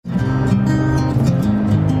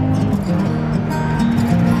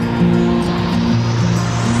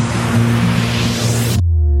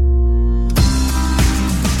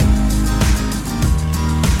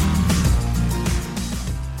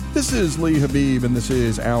is Lee Habib, and this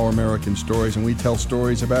is Our American Stories, and we tell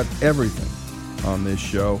stories about everything on this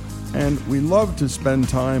show. And we love to spend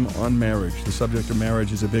time on marriage. The subject of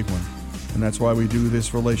marriage is a big one, and that's why we do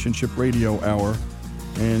this Relationship Radio Hour.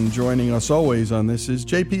 And joining us always on this is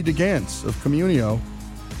J.P. DeGance of Communio,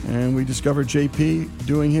 and we discovered J.P.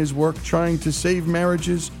 doing his work trying to save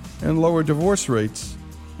marriages and lower divorce rates,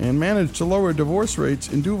 and managed to lower divorce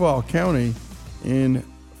rates in Duval County in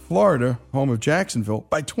Florida, home of Jacksonville,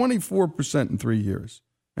 by 24% in 3 years.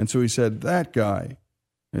 And so he said, that guy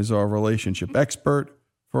is our relationship expert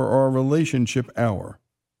for our Relationship Hour.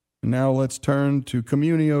 And now let's turn to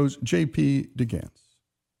Communio's J.P. DeGance.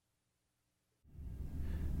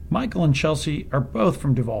 Michael and Chelsea are both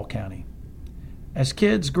from Duval County. As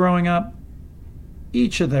kids growing up,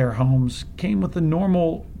 each of their homes came with the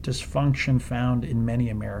normal dysfunction found in many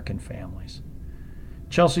American families.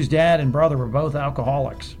 Chelsea's dad and brother were both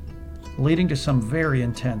alcoholics, leading to some very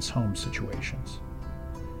intense home situations.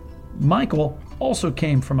 Michael also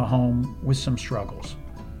came from a home with some struggles.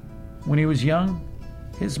 When he was young,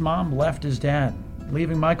 his mom left his dad,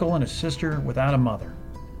 leaving Michael and his sister without a mother.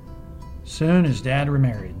 Soon his dad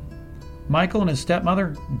remarried. Michael and his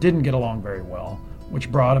stepmother didn't get along very well,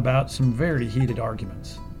 which brought about some very heated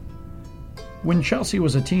arguments. When Chelsea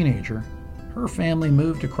was a teenager, her family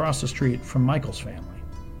moved across the street from Michael's family.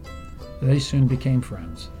 They soon became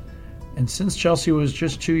friends, and since Chelsea was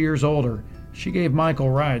just 2 years older, she gave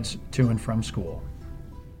Michael rides to and from school.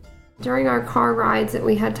 During our car rides that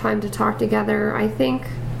we had time to talk together, I think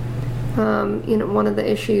one of the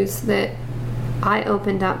issues that I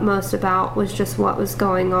opened up most about was just what was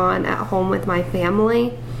going on at home with my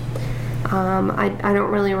family. I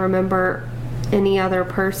don't really remember any other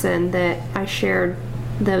person that I shared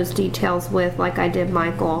those details with like I did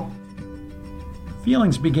Michael.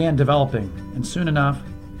 Feelings began developing, and soon enough,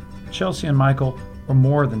 Chelsea and Michael were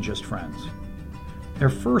more than just friends. Their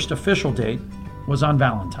first official date was on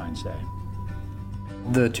Valentine's Day.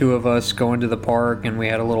 The two of us going to the park, and we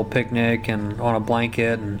had a little picnic and on a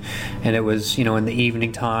blanket, and it was in the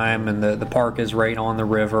evening time, and the park is right on the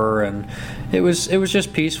river, and it was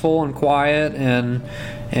just peaceful and quiet, and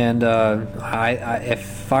I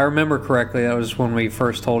if I remember correctly, that was when we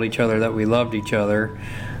first told each other that we loved each other.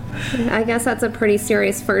 I guess that's a pretty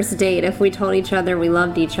serious first date if we told each other we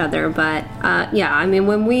loved each other, but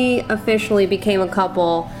when we officially became a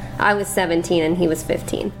couple, I was 17 and he was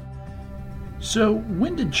 15. So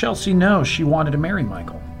when did Chelsea know she wanted to marry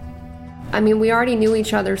Michael? We already knew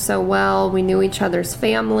each other so well. We knew each other's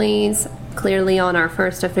families. Clearly on our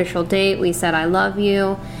first official date, we said, I love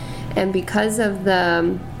you. And because of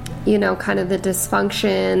the, kind of the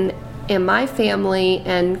dysfunction in my family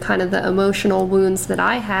and kind of the emotional wounds that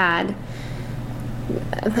I had,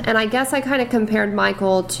 and I guess I kind of compared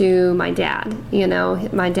Michael to my dad.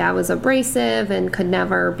 My dad was abrasive and could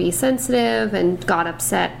never be sensitive and got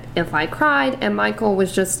upset if I cried. And Michael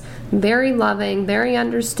was just very loving, very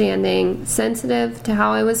understanding, sensitive to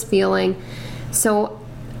how I was feeling. So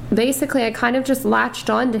basically I kind of just latched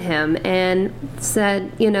onto him and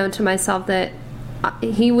said, to myself that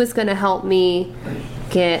he was going to help me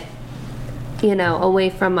get away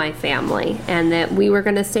from my family, and that we were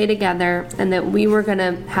going to stay together, and that we were going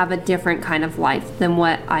to have a different kind of life than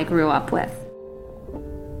what I grew up with.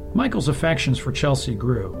 Michael's affections for Chelsea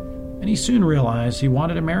grew, and he soon realized he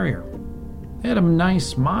wanted to marry her. They had a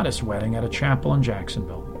nice, modest wedding at a chapel in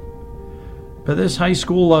Jacksonville. But this high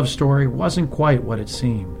school love story wasn't quite what it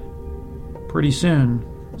seemed. Pretty soon,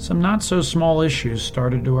 some not-so-small issues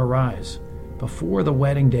started to arise before the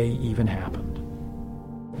wedding day even happened.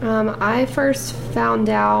 I first found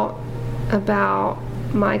out about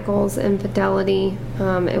Michael's infidelity.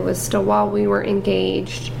 It was still while we were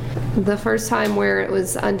engaged. The first time where it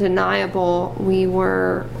was undeniable, we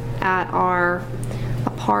were at our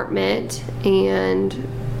apartment and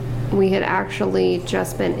we had actually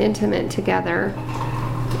just been intimate together.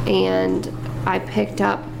 And I picked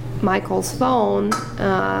up Michael's phone.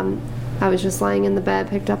 I was just laying in the bed,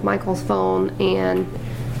 picked up Michael's phone, and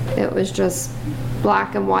it was just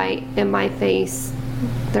black and white in my face.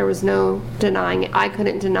 There was no denying it. I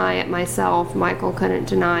couldn't deny it myself. Michael couldn't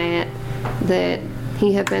deny it, that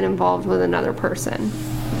he had been involved with another person.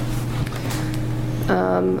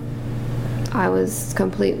 I was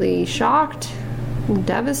completely shocked,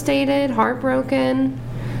 devastated, heartbroken.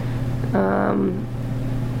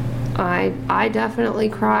 I definitely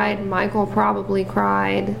cried. Michael probably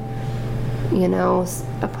cried,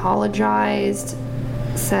 apologized,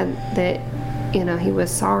 said that he was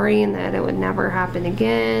sorry and that it would never happen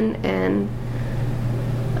again. And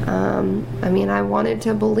I wanted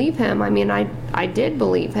to believe him. I did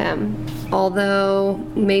believe him. although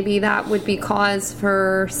maybe that would be cause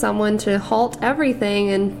for someone to halt everything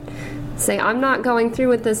and say, I'm not going through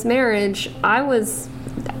with this marriage. I was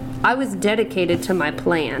dedicated to my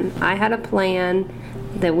plan. I had a plan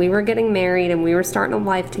that we were getting married and we were starting a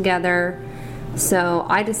life together. So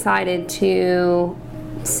I decided to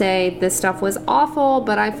say this stuff was awful,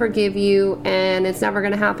 but I forgive you and it's never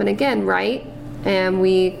going to happen again, right? And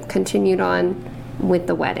we continued on with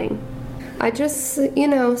the wedding. I just,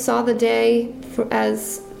 saw the day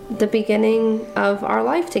as the beginning of our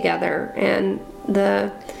life together, and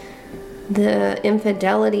the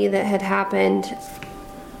infidelity that had happened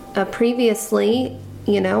previously,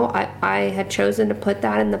 I had chosen to put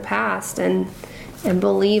that in the past and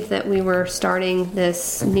believe that we were starting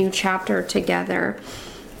this new chapter together,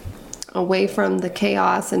 away from the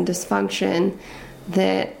chaos and dysfunction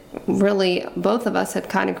that really both of us had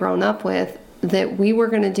kind of grown up with, that we were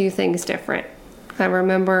going to do things different. I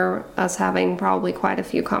remember us having probably quite a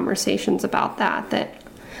few conversations about that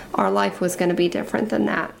our life was going to be different than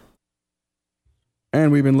that.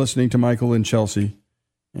 And we've been listening to Michael and Chelsea,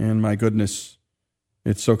 and my goodness,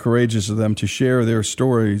 it's so courageous of them to share their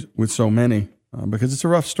stories with so many, because it's a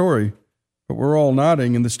rough story, but we're all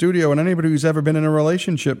nodding in the studio, and anybody who's ever been in a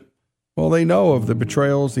relationship, well, they know of the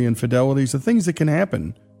betrayals, the infidelities, the things that can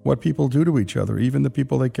happen, what people do to each other, even the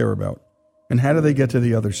people they care about. And how do they get to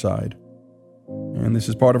the other side? And this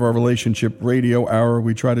is part of our relationship radio hour.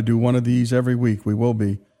 We try to do one of these every week. We will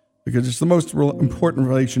be, because it's the most important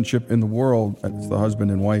relationship in the world. It's the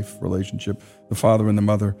husband and wife relationship, the father and the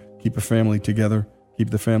mother. Keep a family together, keep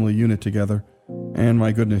the family unit together. And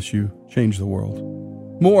my goodness, you change the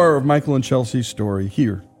world. More of Michael and Chelsea's story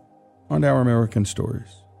here on Our American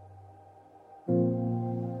Stories.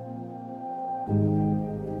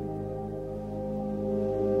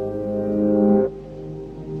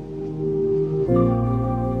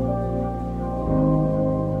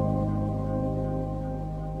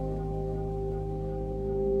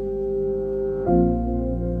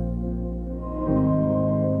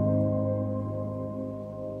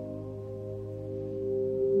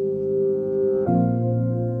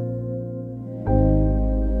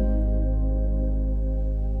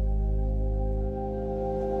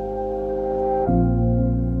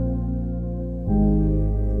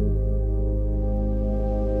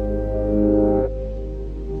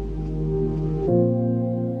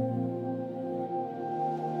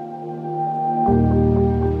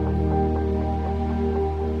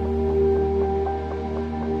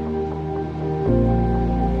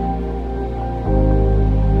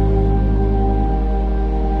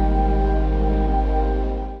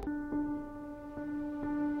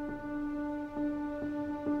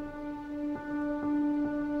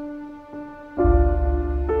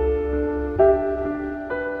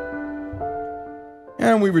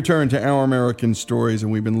 And we return to Our American Stories,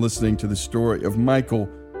 and we've been listening to the story of Michael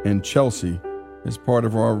and Chelsea as part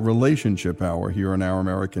of our relationship hour here on Our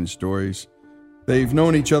American Stories. They've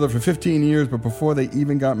known each other for 15 years, but before they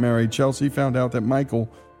even got married, Chelsea found out that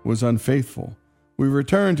Michael was unfaithful. We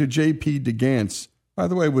return to J.P. DeGance. By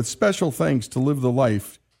the way, with special thanks to Live the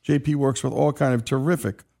Life, J.P. works with all kind of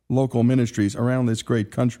terrific local ministries around this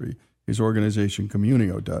great country. His organization,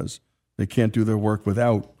 Communio, does. They can't do their work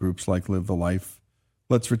without groups like Live the Life.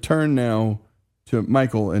 Let's return now to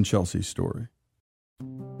Michael and Chelsea's story.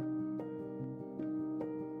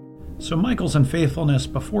 So Michael's unfaithfulness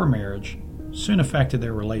before marriage soon affected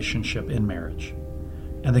their relationship in marriage,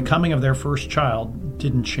 and the coming of their first child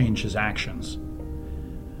didn't change his actions.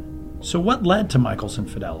 So what led to Michael's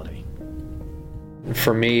infidelity?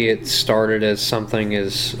 For me, it started as something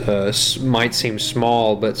as might seem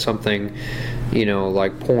small, but something,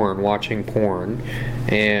 like porn, watching porn.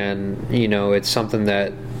 And, it's something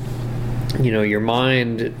that, your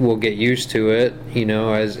mind will get used to it,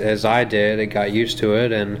 as I did. It got used to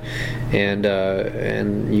it, and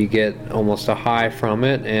you get almost a high from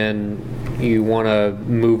it, and you want to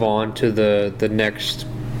move on to the next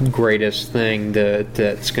greatest thing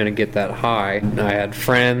that's going to get that high. I had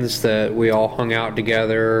friends that we all hung out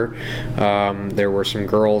together. There were some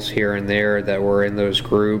girls here and there that were in those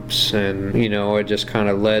groups, and it just kind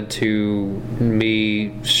of led to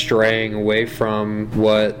me straying away from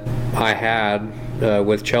what I had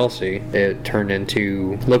with Chelsea. It turned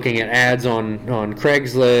into looking at ads on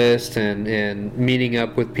Craigslist and meeting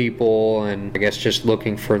up with people, and I guess just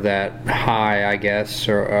looking for that high, I guess,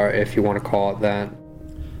 or if you want to call it that.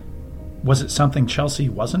 Was it something Chelsea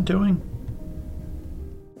wasn't doing?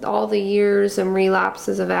 All the years and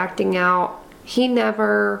relapses of acting out, he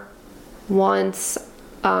never once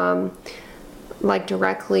like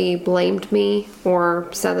directly blamed me or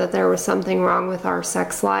said that there was something wrong with our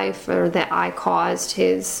sex life or that I caused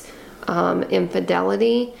his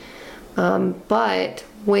infidelity. But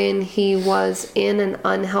when he was in an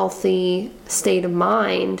unhealthy state of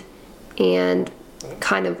mind and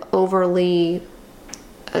kind of overly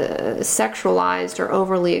sexualized or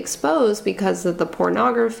overly exposed because of the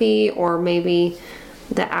pornography or maybe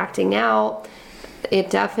the acting out, it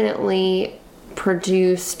definitely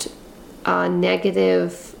produced some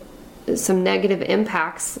negative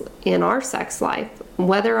impacts in our sex life.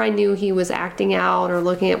 Whether I knew he was acting out or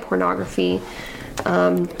looking at pornography,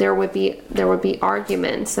 there would be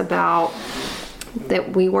arguments about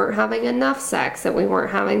that we weren't having enough sex, that we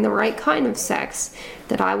weren't having the right kind of sex,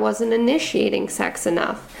 that I wasn't initiating sex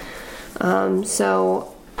enough.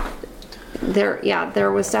 So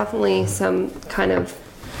there was definitely some kind of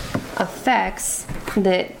effects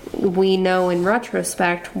that we know in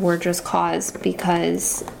retrospect were just caused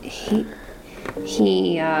because he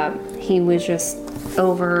was just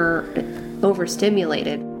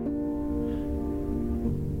overstimulated.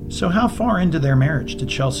 So how far into their marriage did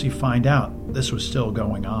Chelsea find out this was still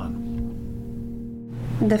going on?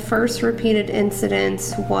 The first repeated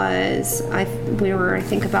incidents was, we were, I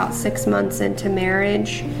think, about 6 months into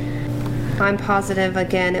marriage. I'm positive,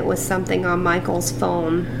 again, it was something on Michael's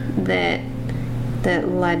phone that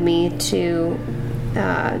led me to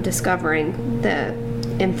discovering the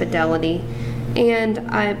infidelity. And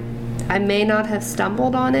I may not have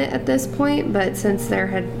stumbled on it at this point, but since there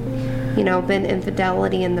had been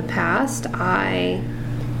infidelity in the past, I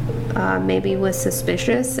maybe was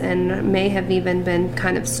suspicious and may have even been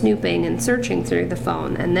kind of snooping and searching through the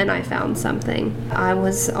phone, and then I found something. I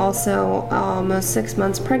was also almost 6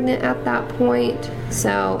 months pregnant at that point,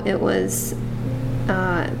 so it was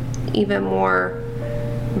even more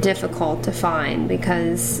difficult to find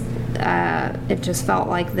because it just felt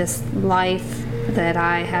like this life that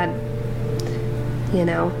I had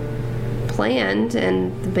planned,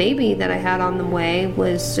 and the baby that I had on the way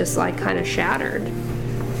was just like kind of shattered.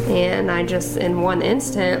 And I just in one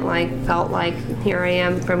instant felt like here I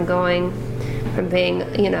am from being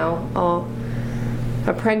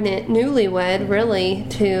a pregnant newlywed really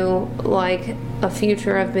to like a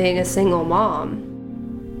future of being a single mom.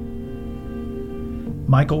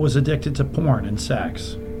 Michael was addicted to porn and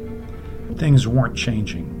sex. Things weren't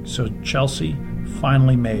changing, so Chelsea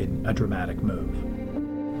finally made a dramatic move.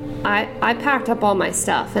 I packed up all my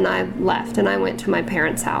stuff and I left and I went to my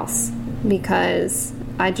parents' house because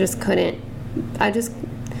I just couldn't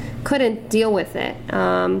deal with it.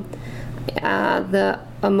 The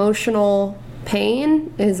emotional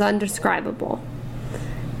pain is indescribable.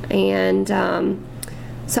 And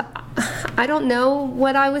so I don't know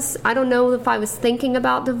I don't know if I was thinking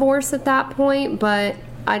about divorce at that point, but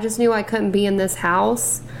I just knew I couldn't be in this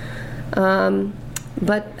house.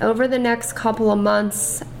 But over the next couple of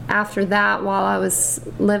months after that, while I was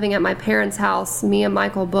living at my parents' house, me and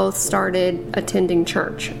Michael both started attending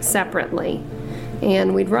church separately.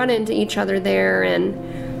 And we'd run into each other there, and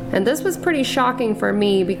this was pretty shocking for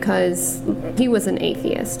me because he was an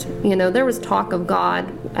atheist. There was talk of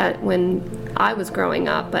God when I was growing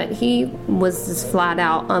up, but he was just flat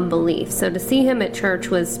out unbelief. So to see him at church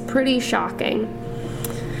was pretty shocking.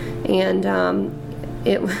 And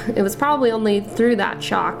it was probably only through that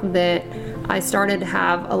shock that I started to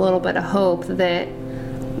have a little bit of hope that,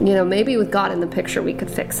 maybe with God in the picture, we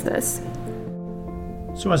could fix this.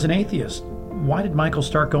 So as an atheist, why did Michael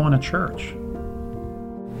start going to church?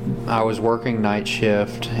 I was working night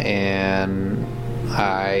shift and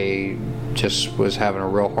I just was having a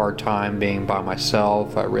real hard time being by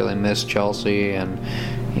myself. I really missed Chelsea and,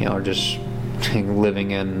 just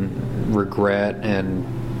living in regret and,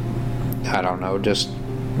 I don't know, just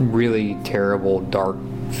really terrible, dark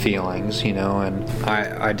feelings, and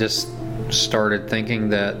I just started thinking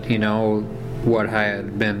that, what I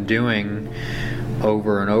had been doing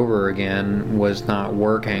over and over again was not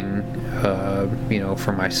working,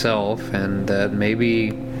 for myself, and that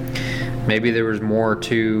maybe there was more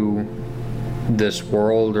to this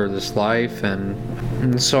world or this life,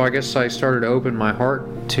 and so I guess I started to open my heart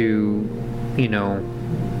to,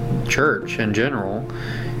 church in general,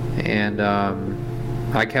 and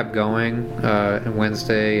I kept going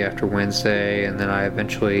Wednesday after Wednesday, and then I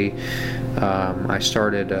eventually I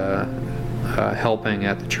started helping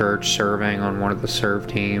at the church, serving on one of the serve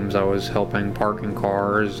teams. I was helping parking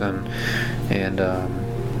cars, and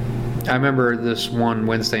I remember this one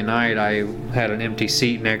Wednesday night I had an empty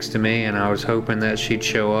seat next to me, and I was hoping that she'd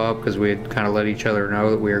show up because we had kind of let each other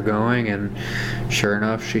know that we were going, and sure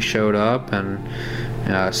enough she showed up, and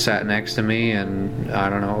sat next to me, and I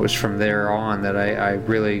don't know, it was from there on that I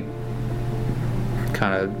really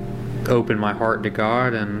kind of opened my heart to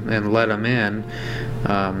God and let Him in.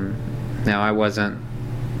 Now, I wasn't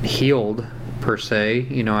healed per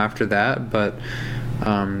se, after that, but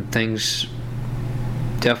things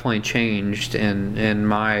definitely changed in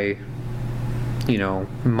my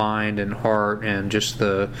mind and heart, and just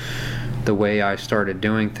the way I started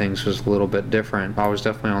doing things was a little bit different. I was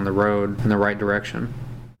definitely on the road in the right direction.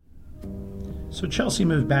 So Chelsea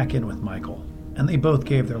moved back in with Michael, and they both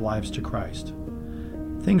gave their lives to Christ.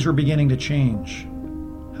 Things were beginning to change.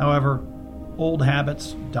 However, old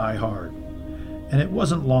habits die hard, and it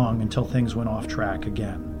wasn't long until things went off track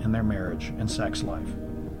again in their marriage and sex life.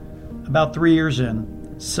 About 3 years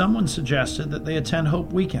in, someone suggested that they attend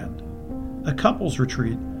Hope Weekend, a couples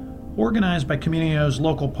retreat organized by Community O's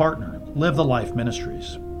local partner, Live the Life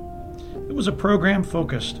Ministries. It was a program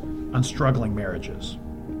focused on struggling marriages.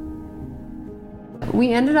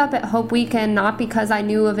 We ended up at Hope Weekend not because I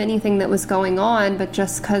knew of anything that was going on, but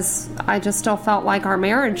just because I just still felt like our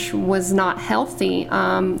marriage was not healthy.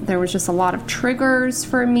 There was just a lot of triggers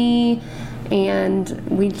for me, and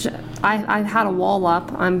I had a wall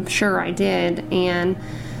up. I'm sure I did, and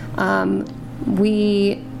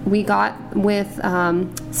we got with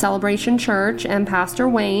Celebration Church and Pastor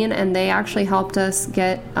Wayne, and they actually helped us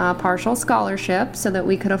get a partial scholarship so that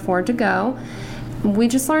we could afford to go. We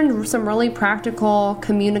just learned some really practical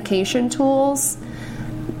communication tools.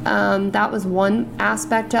 That was one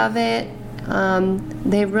aspect of it.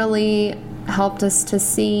 They really helped us to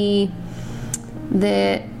see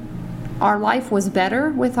that our life was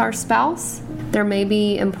better with our spouse. There may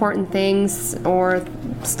be important things or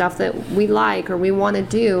stuff that we like or we want to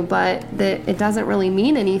do, but that it doesn't really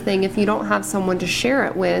mean anything if you don't have someone to share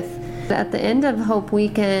it with. At the end of Hope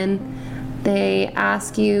Weekend, they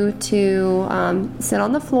ask you to sit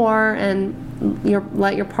on the floor and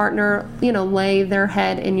let your partner, lay their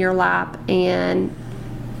head in your lap and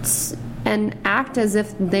act as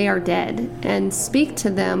if they are dead, and speak to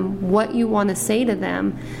them what you want to say to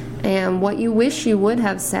them and what you wish you would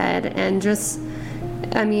have said. And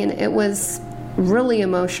it was really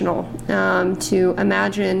emotional to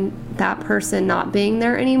imagine that person not being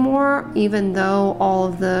there anymore, even though all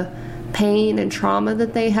of the pain and trauma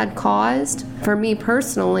that they had caused. For me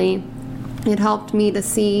personally, it helped me to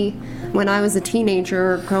see, when I was a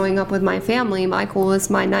teenager growing up with my family, Michael was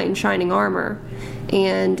my knight in shining armor.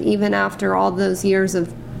 And even after all those years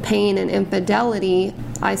of pain and infidelity,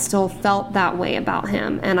 I still felt that way about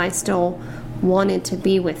him, and I still wanted to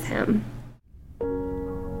be with him.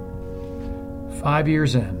 5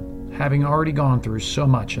 years in, having already gone through so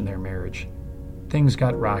much in their marriage, things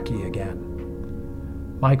got rocky again.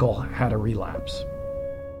 Michael had a relapse.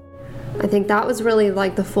 I think that was really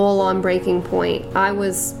like the full-on breaking point. I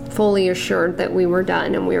was fully assured that we were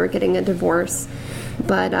done and we were getting a divorce,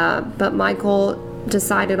 but Michael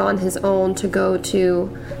decided on his own to go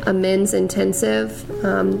to a men's intensive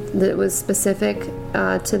that was specific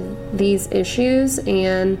to these issues,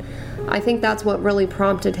 and I think that's what really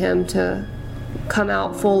prompted him to come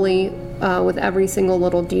out fully with every single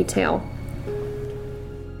little detail.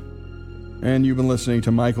 And you've been listening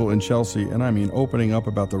to Michael and Chelsea, and I mean opening up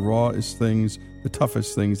about the rawest things, the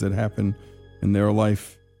toughest things that happen in their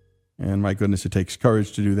life. And my goodness, it takes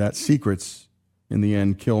courage to do that. Secrets, in the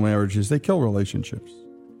end, kill marriages. They kill relationships.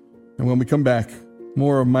 And when we come back,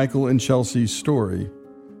 more of Michael and Chelsea's story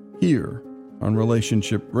here on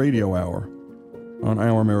Relationship Radio Hour on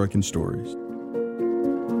Our American Stories.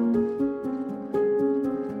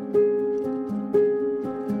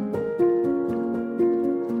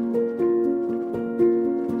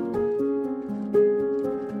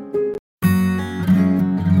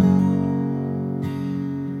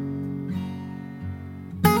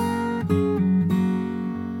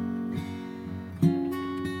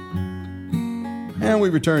 And we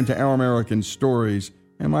return to Our American Stories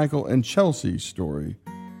and Michael and Chelsea's story.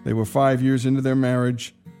 They were 5 years into their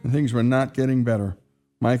marriage, and things were not getting better.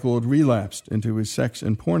 Michael had relapsed into his sex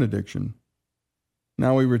and porn addiction.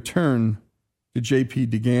 Now we return to J.P.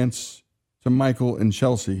 DeGance, to Michael and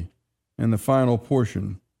Chelsea, and the final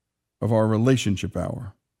portion of our Relationship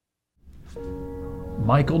Hour.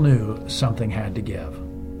 Michael knew something had to give,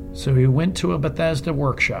 so he went to a Bethesda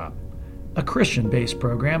workshop, a Christian-based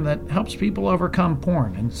program that helps people overcome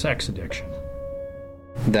porn and sex addiction.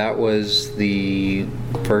 That was the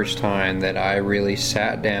first time that I really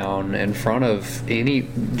sat down in front of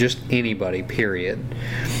anybody, period.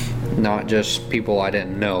 Not just people I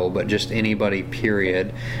didn't know, but just anybody,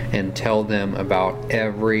 period, and tell them about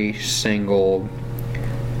every single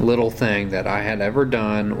little thing that I had ever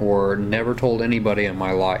done or never told anybody in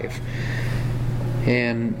my life.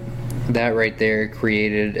 And that right there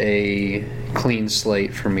created a clean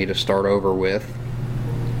slate for me to start over with.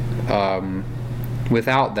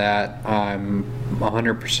 Without that, I'm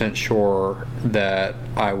 100% sure that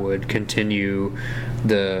I would continue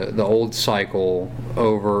the old cycle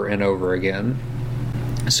over and over again.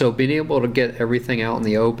 So being able to get everything out in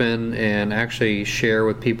the open and actually share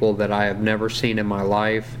with people that I have never seen in my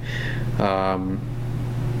life, and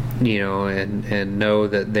know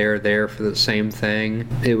that they're there for the same thing,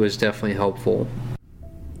 it was definitely helpful.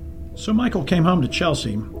 So Michael came home to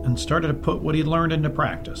Chelsea and started to put what he'd learned into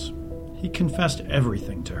practice. He confessed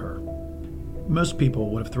everything to her. Most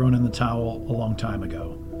people would have thrown in the towel a long time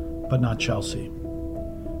ago, but not Chelsea.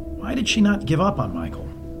 Why did she not give up on Michael?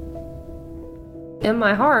 In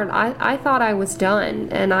my heart, I thought I was done,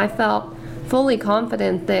 and I felt fully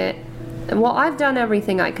confident that, well, I've done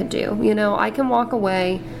everything I could do. I can walk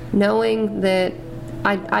away knowing that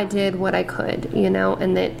I did what I could,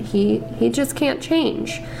 and that he just can't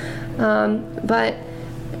change. But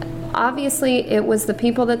obviously it was the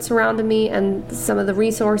people that surrounded me and some of the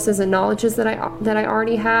resources and knowledges that I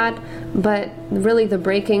already had, but really the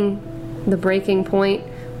breaking point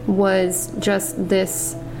was just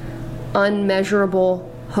this unmeasurable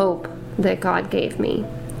hope that God gave me.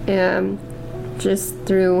 Just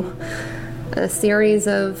through a series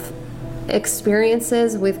of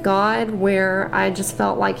experiences with God where I just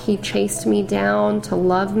felt like He chased me down to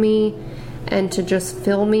love me and to just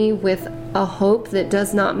fill me with a hope that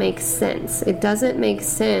does not make sense. It doesn't make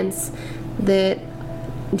sense that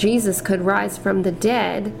Jesus could rise from the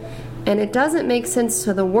dead, and it doesn't make sense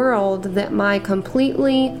to the world that my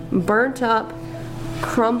completely burnt up,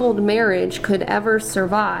 crumbled marriage could ever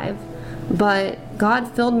survive, but God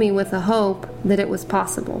filled me with a hope that it was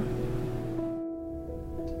possible.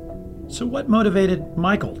 So what motivated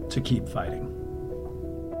Michael to keep fighting?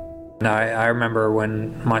 I remember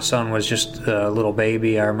when my son was just a little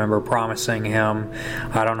baby, I remember promising him,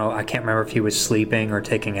 I can't remember if he was sleeping or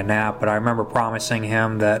taking a nap, but I remember promising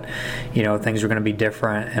him that, things were going to be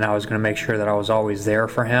different, and I was going to make sure that I was always there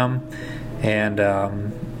for him. And,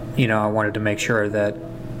 I wanted to make sure that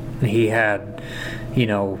he had,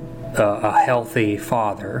 a healthy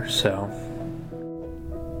father, so.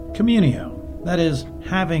 Communio, that is,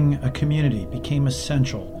 having a community, became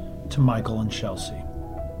essential to Michael and Chelsea.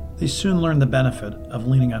 They soon learned the benefit of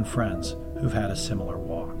leaning on friends who've had a similar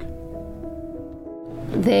walk.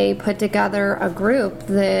 They put together a group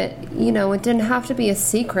that, it didn't have to be a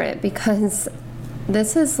secret, because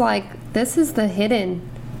it's the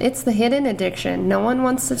hidden addiction. No one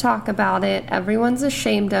wants to talk about it. Everyone's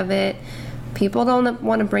ashamed of it. People don't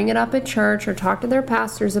want to bring it up at church or talk to their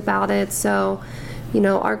pastors about it. So,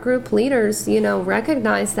 our group leaders,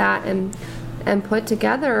 recognize that and put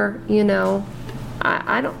together,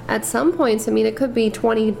 I don't, at some points, it could be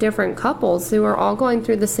 20 different couples who are all going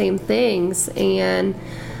through the same things. And,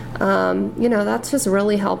 that's just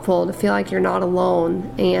really helpful to feel like you're not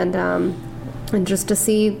alone. And just to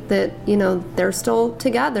see that, they're still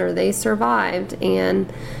together, they survived.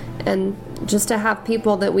 And just to have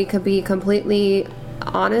people that we could be completely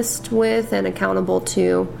honest with and accountable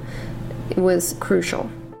to, it was crucial.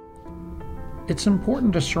 It's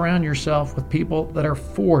important to surround yourself with people that are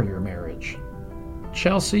for your marriage.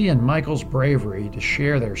 Chelsea and Michael's bravery to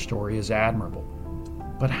share their story is admirable.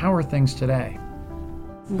 But how are things today?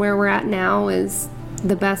 Where we're at now is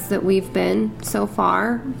the best that we've been so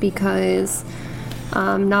far, because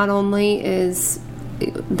not only is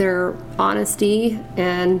there honesty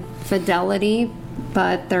and fidelity,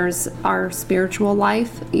 but there's our spiritual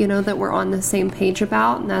life, that we're on the same page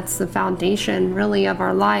about, and that's the foundation really of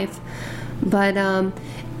our life. But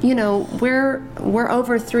we're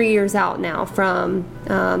over 3 years out now from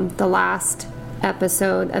the last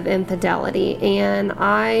episode of infidelity, and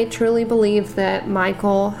I truly believe that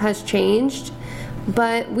Michael has changed,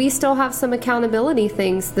 but we still have some accountability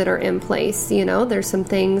things that are in place. There's some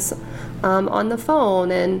things on the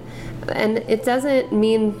phone, and it doesn't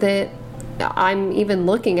mean that I'm even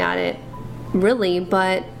looking at it really,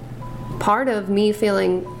 but part of me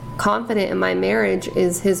feeling confident in my marriage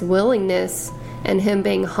is his willingness and him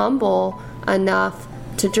being humble enough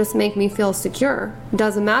to just make me feel secure. It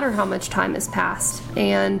doesn't matter how much time has passed.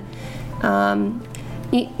 And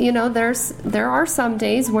there are some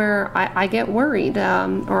days where I get worried,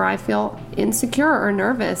 or I feel insecure or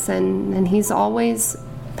nervous, and he's always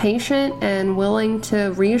patient and willing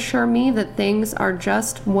to reassure me that things are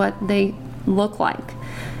just what they look like.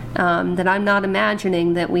 That I'm not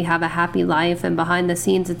imagining that we have a happy life and behind the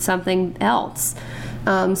scenes it's something else.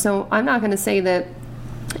 So I'm not going to say that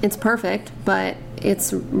It's perfect, but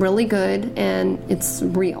it's really good and it's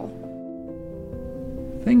real.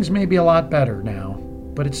 Things may be a lot better now,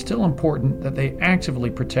 but it's still important that they actively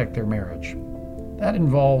protect their marriage. That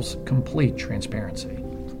involves complete transparency.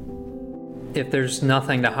 If there's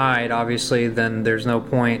nothing to hide, obviously, then there's no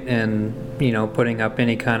point in, putting up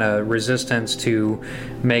any kind of resistance to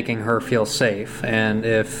making her feel safe. And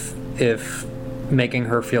if making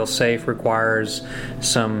her feel safe requires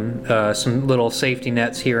some little safety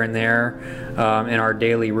nets here and there in our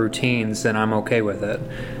daily routines, then I'm okay with it.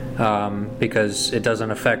 Because it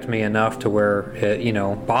doesn't affect me enough to where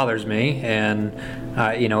it, bothers me, and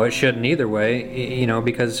it shouldn't either way,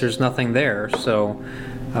 because there's nothing there. So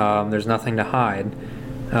there's nothing to hide.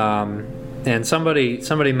 And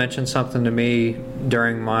somebody mentioned something to me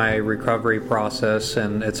during my recovery process,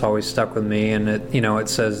 and it's always stuck with me. And it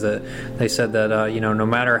says that they said that no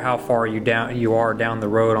matter how far you are down the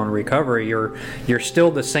road on recovery, you're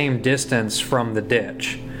still the same distance from the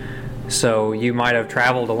ditch. So you might have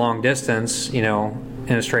traveled a long distance, in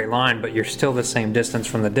a straight line, but you're still the same distance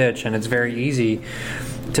from the ditch, and it's very easy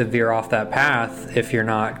to veer off that path if you're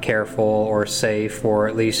not careful or safe, or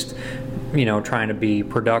at least, trying to be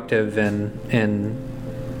productive in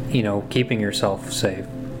keeping yourself safe.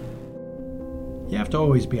 You have to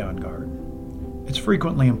always be on guard. It's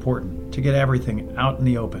frequently important to get everything out in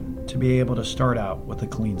the open to be able to start out with a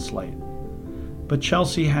clean slate. But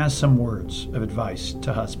Chelsea has some words of advice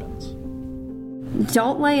to husbands.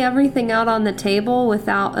 Don't lay everything out on the table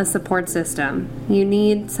without a support system. You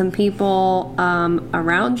need some people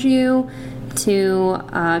around you to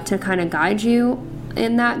kind of guide you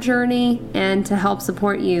in that journey and to help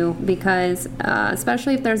support you, because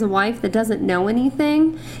especially if there's a wife that doesn't know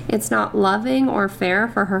anything, it's not loving or fair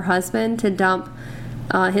for her husband to dump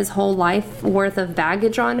his whole life worth of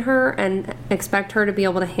baggage on her and expect her to be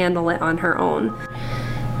able to handle it on her own.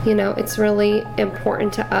 It's really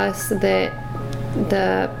important to us that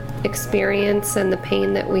the experience and the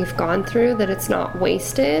pain that we've gone through, that it's not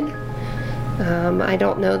wasted. I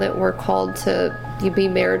don't know that we're called to be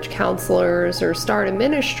marriage counselors or start a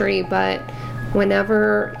ministry, but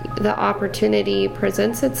whenever the opportunity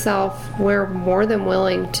presents itself, we're more than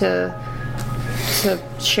willing to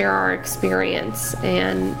share our experience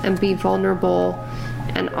and be vulnerable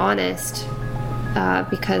and honest,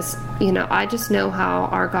 because I just know how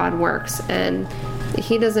our God works, and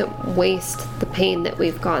He doesn't waste the pain that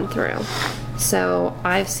we've gone through. So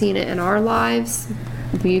I've seen it in our lives,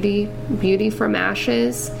 beauty from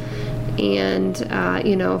ashes. And,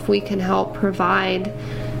 if we can help provide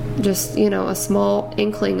just, a small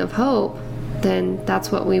inkling of hope, then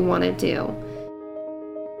that's what we want to do.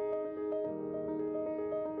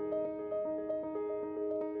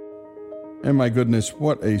 And my goodness,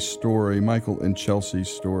 what a story, Michael and Chelsea's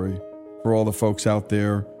story. For all the folks out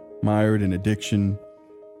there mired in addiction,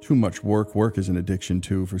 too much work. Work is an addiction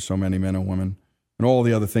too for so many men and women, and all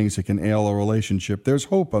the other things that can ail a relationship. There's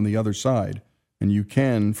hope on the other side, and you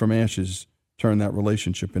can, from ashes, turn that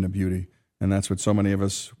relationship into beauty. And that's what so many of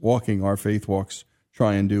us walking our faith walks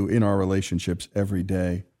try and do in our relationships every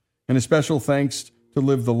day. And a special thanks to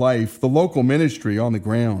Live the Life, the local ministry on the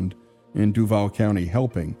ground in Duval County,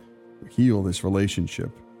 helping heal this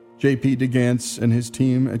relationship. J.P. DeGantz and his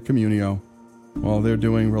team at Communio, while they're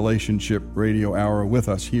doing Relationship Radio Hour with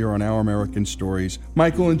us here on Our American Stories.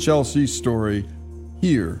 Michael and Chelsea's story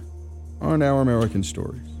here on Our American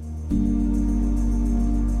Stories.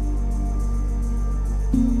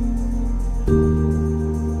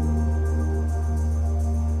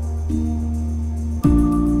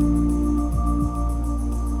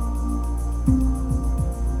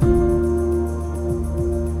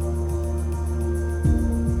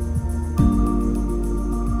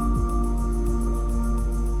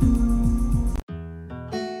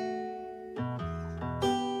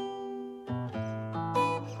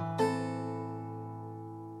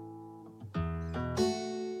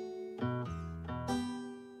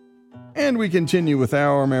 And we continue with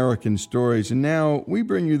Our American Stories, and now we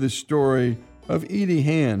bring you the story of Edie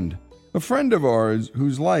Hand, a friend of ours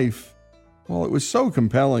whose life, well, it was so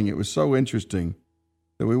compelling, it was so interesting,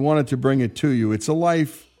 that we wanted to bring it to you. It's a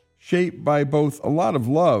life shaped by both a lot of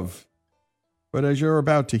love, but as you're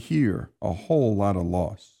about to hear, a whole lot of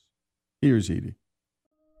loss. Here's Edie.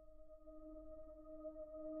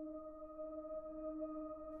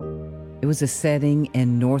 It was a setting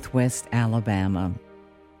in northwest Alabama,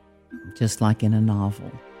 just like in a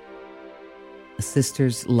novel. A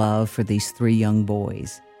sister's love for these three young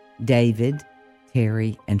boys, David,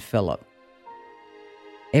 Terry, and Philip.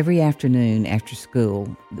 Every afternoon after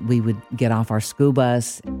school, we would get off our school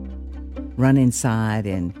bus, run inside,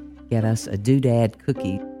 and get us a doodad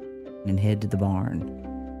cookie and head to the barn.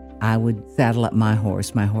 I would saddle up my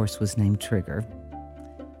horse. My horse was named Trigger,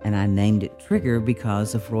 and I named it Trigger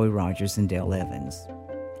because of Roy Rogers and Dale Evans.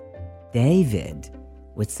 David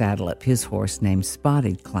would saddle up his horse named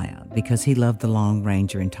Spotted Cloud because he loved the Long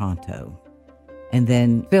Ranger and Tonto. And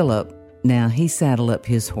then Philip, now he saddled up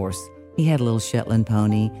his horse. He had a little Shetland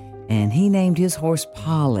pony, and he named his horse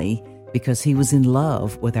Polly because he was in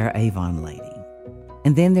love with our Avon lady.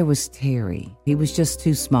 And then there was Terry. He was just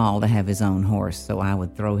too small to have his own horse, so I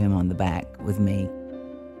would throw him on the back with me.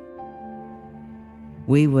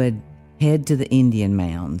 We would head to the Indian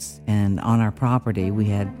mounds, and on our property we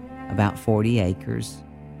had about 40 acres,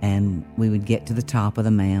 and we would get to the top of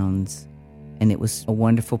the mounds, and it was a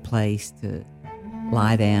wonderful place to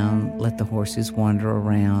lie down, let the horses wander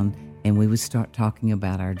around, and we would start talking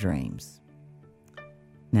about our dreams.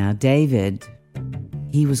 Now, David,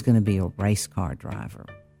 he was going to be a race car driver.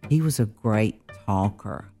 He was a great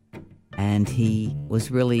talker, and he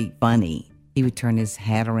was really funny. He would turn his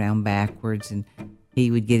hat around backwards, and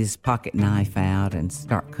he would get his pocket knife out and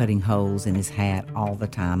start cutting holes in his hat all the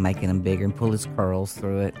time, making them bigger, and pull his curls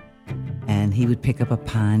through it. And he would pick up a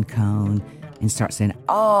pine cone and start saying,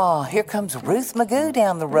 "Oh, here comes Ruth Magoo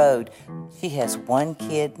down the road. She has one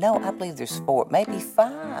kid. No, I believe there's 4, maybe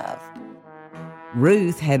 5.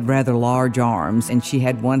 Ruth had rather large arms, and she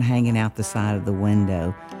had one hanging out the side of the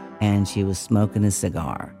window, and she was smoking a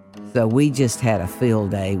cigar. So we just had a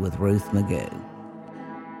field day with Ruth Magoo.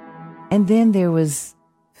 And then there was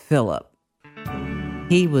Philip.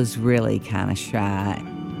 He was really kind of shy.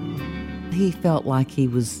 He felt like he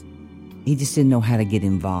just didn't know how to get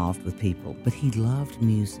involved with people, but he loved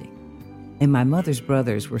music. And my mother's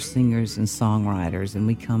brothers were singers and songwriters, and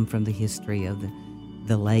we come from the history of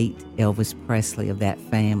the late Elvis Presley of that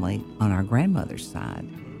family on our grandmother's side.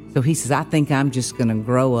 So he says, I think I'm just going to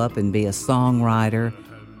grow up and be a songwriter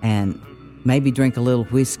and maybe drink a little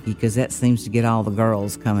whiskey because that seems to get all the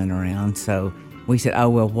girls coming around. So we said, oh,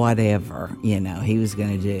 well, whatever, he was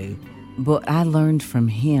going to do. But I learned from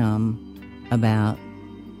him about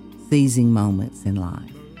seizing moments in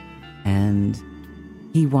life. And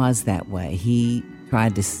he was that way. He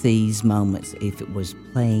tried to seize moments. If it was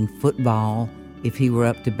playing football, if he were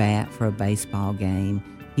up to bat for a baseball game,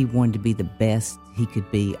 he wanted to be the best he could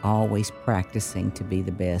be, always practicing to be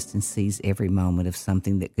the best and seize every moment of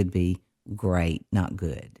something that could be great, not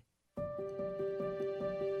good.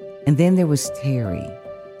 And then there was Terry.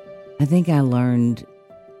 I think I learned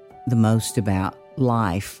the most about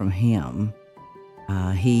life from him.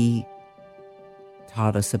 He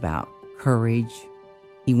taught us about courage.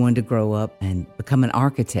 He wanted to grow up and become an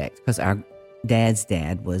architect because our dad's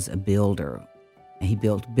dad was a builder. He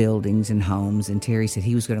built buildings and homes, and Terry said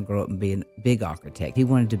he was going to grow up and be a big architect. He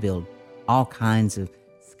wanted to build all kinds of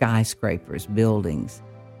skyscrapers, buildings.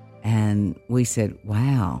 And we said,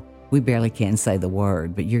 wow, we barely can say the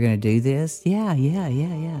word, but you're going to do this? Yeah.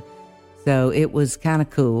 So it was kind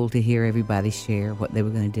of cool to hear everybody share what they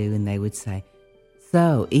were going to do, and they would say,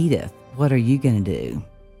 so, Edith, what are you going to do?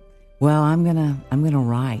 Well, I'm going to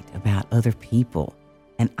write about other people,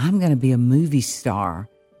 and I'm going to be a movie star.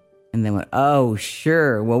 And they went, oh,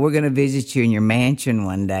 sure. Well, we're going to visit you in your mansion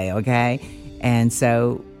one day, okay? And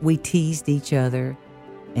so we teased each other.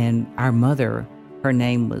 And our mother, her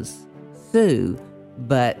name was Sue,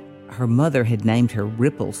 but her mother had named her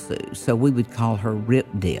Ripple Sue. So we would call her Rip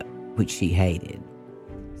Dip, which she hated.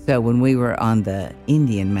 So when we were on the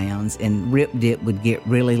Indian mounds, and Rip Dip would get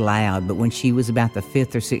really loud, but when she was about the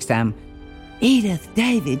 5th or 6th time, Edith,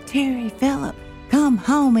 David, Terry, Philip, come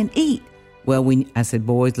home and eat. Well, I said,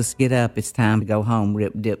 boys, let's get up. It's time to go home.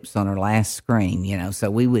 Rip Dip's on her last scream, So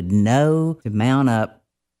we would know to mount up,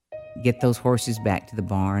 get those horses back to the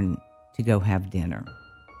barn to go have dinner.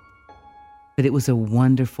 But it was a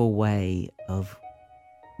wonderful way of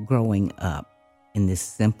growing up in these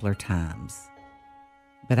simpler times.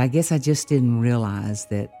 But I guess I just didn't realize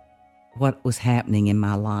that what was happening in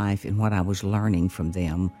my life and what I was learning from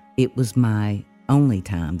them, it was my only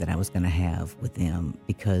time that I was going to have with them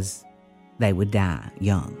because they would die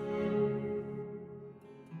young.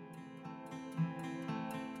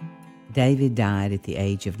 David died at the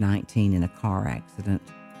age of 19 in a car accident.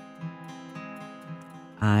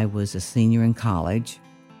 I was a senior in college.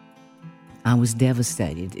 I was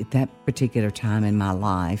devastated. At that particular time in my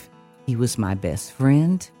life, he was my best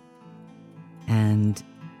friend, and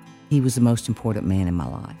he was the most important man in my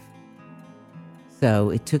life. So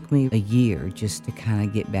it took me a year just to kind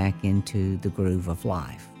of get back into the groove of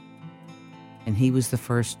life. And he was the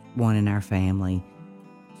first one in our family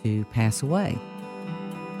to pass away.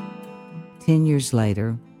 10 years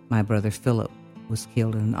later, my brother Philip was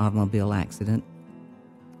killed in an automobile accident.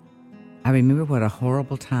 I remember what a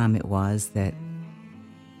horrible time it was that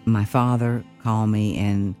my father called me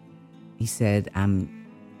and he said,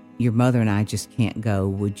 your mother and I just can't go.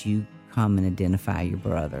 Would you come and identify your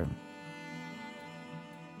brother?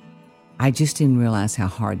 I just didn't realize how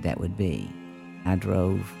hard that would be. I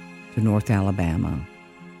drove to North Alabama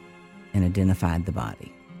and identified the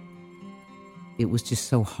body. It was just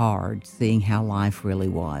so hard seeing how life really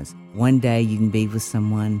was. One day you can be with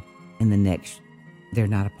someone and the next they're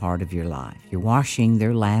not a part of your life. You're washing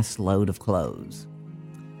their last load of clothes.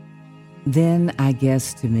 Then I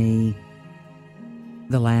guess to me,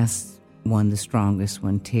 the last one, the strongest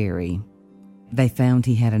one, Terry, they found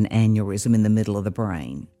he had an aneurysm in the middle of the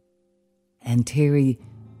brain. And Terry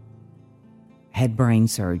had brain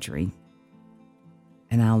surgery.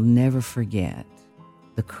 And I'll never forget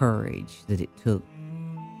the courage that it took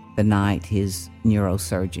the night his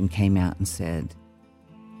neurosurgeon came out and said,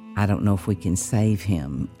 I don't know if we can save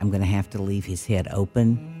him. I'm going to have to leave his head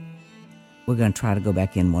open. We're going to try to go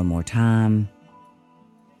back in one more time.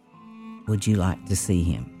 Would you like to see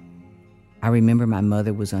him? I remember my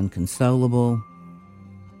mother was unconsolable,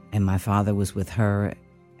 and my father was with her,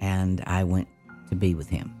 and I went to be with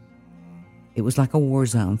him. It was like a war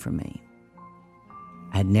zone for me.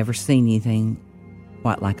 I'd never seen anything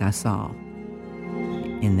quite like I saw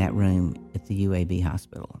in that room at the UAB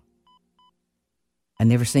hospital. I'd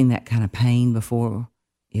never seen that kind of pain before.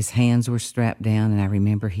 His hands were strapped down, and I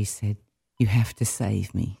remember he said, you have to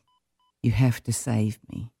save me. You have to save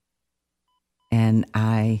me. And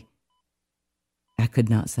I could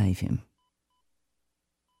not save him.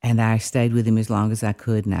 And I stayed with him as long as I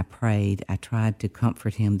could, and I prayed. I tried to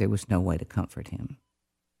comfort him. There was no way to comfort him.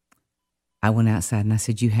 I went outside, and I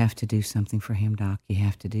said, you have to do something for him, Doc. You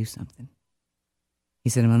have to do something. He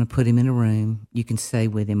said, I'm going to put him in a room. You can stay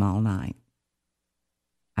with him all night.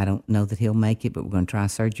 I don't know that he'll make it, but we're going to try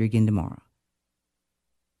surgery again tomorrow.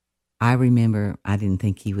 I remember I didn't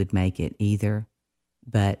think he would make it either,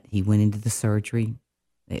 but he went into the surgery.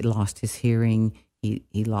 He lost his hearing.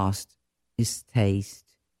 He lost his taste.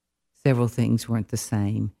 Several things weren't the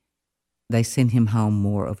same. They sent him home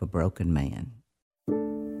more of a broken man.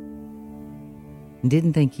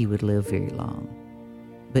 Didn't think he would live very long.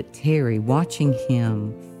 But Terry, watching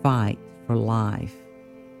him fight for life,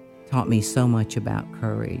 taught me so much about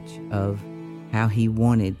courage, of how he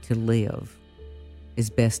wanted to live as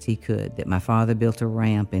best he could, that my father built a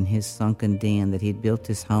ramp in his sunken den, that he'd built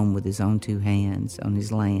his home with his own two hands on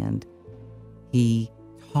his land. He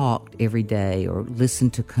talked every day or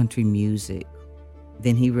listened to country music.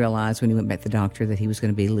 Then he realized when he went back to the doctor that he was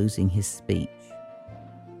going to be losing his speech.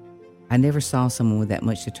 I never saw someone with that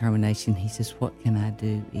much determination. He says, what can I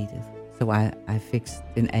do, Edith? So I fixed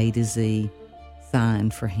an A to Z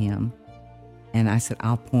sign for him. And I said,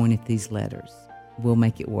 I'll point at these letters. We'll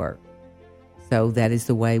make it work. So that is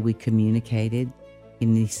the way we communicated.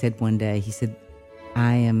 And he said one day, he said,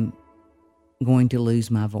 I am going to lose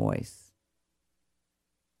my voice.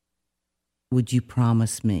 Would you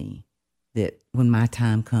promise me that when my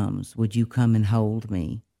time comes, would you come and hold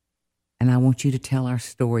me? And I want you to tell our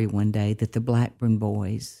story one day, that the Blackburn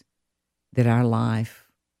boys, that our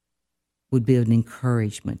life would be an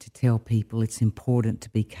encouragement to tell people it's important to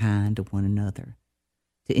be kind to one another,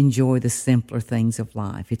 to enjoy the simpler things of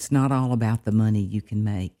life. It's not all about the money you can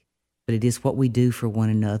make, but it is what we do for one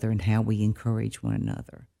another and how we encourage one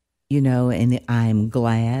another. You know, and I am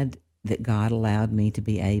glad that God allowed me to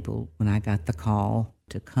be able, when I got the call,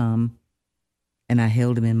 to come, and I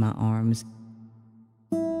held him in my arms.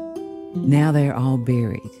 Now they're all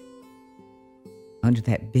buried under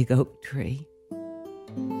that big oak tree.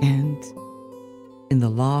 And in the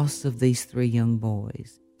loss of these three young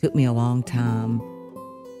boys, it took me a long time,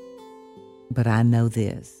 but I know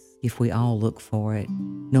this, if we all look for it,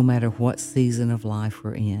 no matter what season of life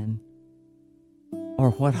we're in, or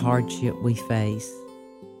what hardship we face,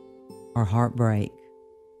 or heartbreak,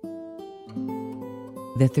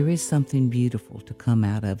 that there is something beautiful to come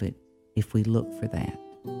out of it if we look for that.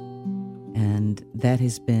 And that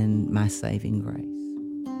has been my saving grace.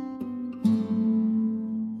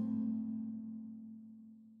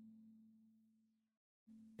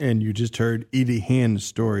 And you just heard Edie Hand's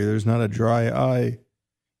story. There's not a dry eye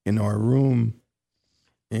in our room.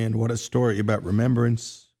 And what a story about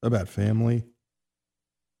remembrance, about family.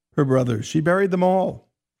 Her brothers, she buried them all.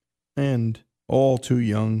 And all too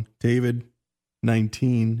young. David,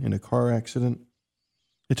 19, in a car accident.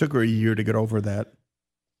 It took her a year to get over that.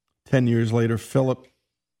 10 years later, Philip,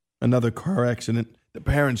 another car accident. The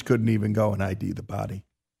parents couldn't even go and ID the body.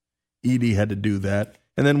 Edie had to do that.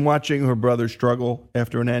 And then watching her brother struggle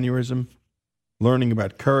after an aneurysm, learning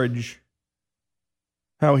about courage.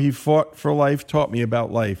 How he fought for life taught me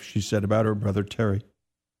about life, she said about her brother Terry.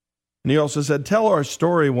 And he also said, tell our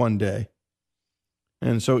story one day.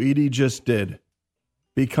 And so Edie just did.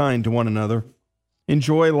 Be kind to one another.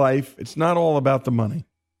 Enjoy life. It's not all about the money.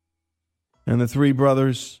 And the three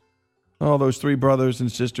brothers, those three brothers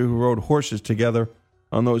and sister who rode horses together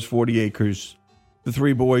on those 40 acres, the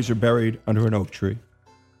three boys are buried under an oak tree.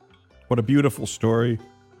 What a beautiful story.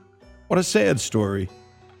 What a sad story.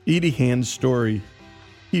 Edie Hand's story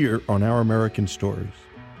here on Our American Stories.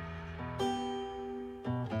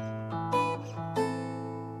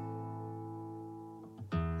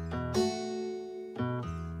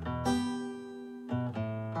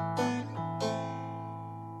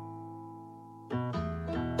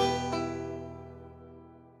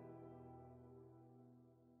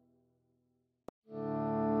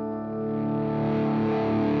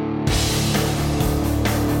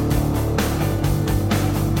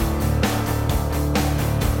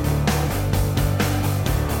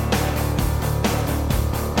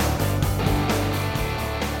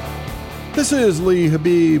 This is Lee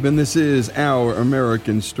Habib, and this is Our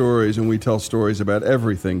American Stories, and we tell stories about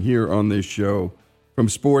everything here on this show, from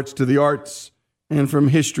sports to the arts, and from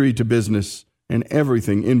history to business, and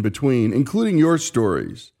everything in between, including your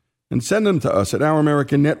stories. And send them to us at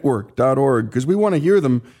ouramericannetwork.org, because we want to hear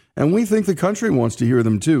them, and we think the country wants to hear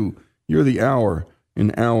them too. You're the hour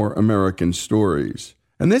in Our American Stories.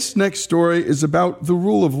 And this next story is about the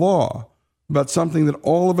rule of law, about something that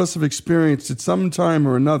all of us have experienced at some time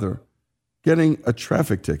or another. Getting a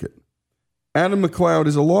traffic ticket. Adam McLeod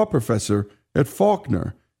is a law professor at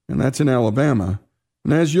Faulkner, and that's in Alabama.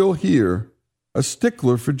 And as you'll hear, a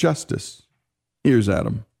stickler for justice. Here's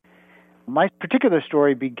Adam. My particular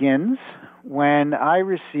story begins when I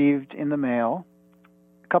received in the mail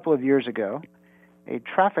a couple of years ago a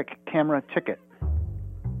traffic camera ticket.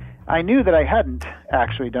 I knew that I hadn't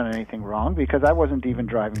actually done anything wrong because I wasn't even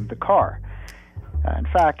driving the car. In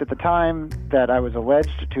fact, at the time that I was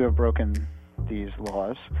alleged to have broken these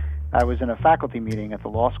laws, I was in a faculty meeting at the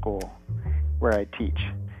law school where I teach.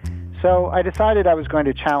 So I decided I was going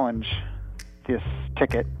to challenge this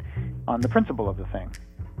ticket on the principle of the thing.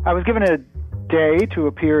 I was given a day to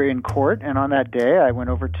appear in court, and on that day I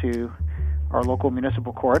went over to our local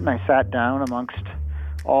municipal court and I sat down amongst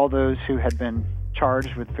all those who had been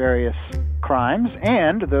charged with various crimes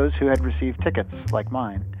and those who had received tickets like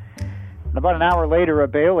mine. And about an hour later, a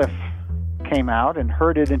bailiff came out and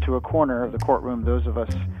herded into a corner of the courtroom those of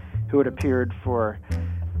us who had appeared for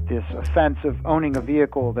this offense of owning a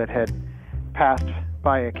vehicle that had passed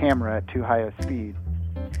by a camera at too high a speed.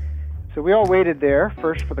 So we all waited there,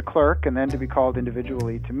 first for the clerk and then to be called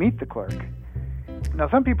individually to meet the clerk. Now,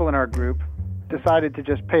 some people in our group decided to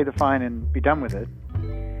just pay the fine and be done with it.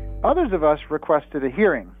 Others of us requested a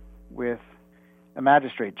hearing with a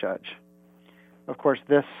magistrate judge. Of course,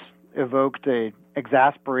 this evoked an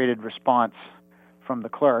exasperated response from the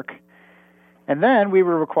clerk, and then we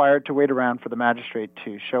were required to wait around for the magistrate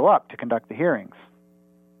to show up to conduct the hearings.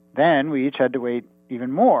 Then we each had to wait even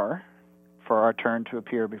more for our turn to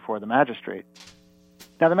appear before the magistrate.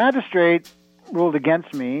 Now, the magistrate ruled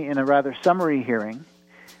against me in a rather summary hearing,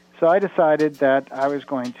 so I decided that I was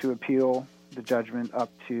going to appeal the judgment up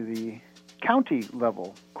to the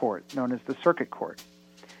county-level court, known as the circuit court.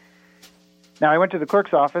 Now, I went to the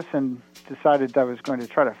clerk's office and decided I was going to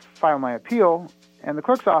try to file my appeal, and the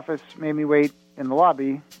clerk's office made me wait in the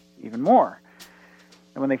lobby even more.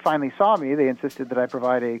 And when they finally saw me, they insisted that I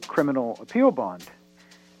provide a criminal appeal bond.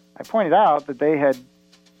 I pointed out that they had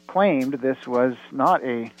claimed this was not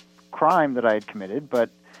a crime that I had committed,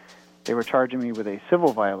 but they were charging me with a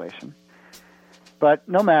civil violation. But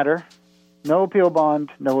no matter, no appeal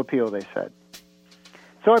bond, no appeal, they said.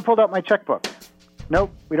 So I pulled out my checkbook.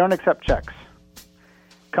 Nope, we don't accept checks.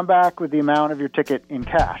 Come back with the amount of your ticket in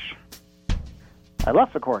cash. I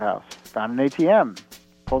left the courthouse, found an ATM,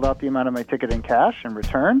 pulled out the amount of my ticket in cash and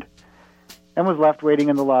returned, and was left waiting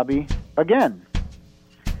in the lobby again.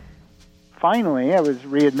 Finally, I was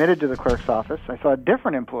readmitted to the clerk's office. I saw a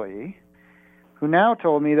different employee who now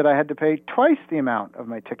told me that I had to pay twice the amount of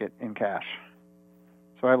my ticket in cash.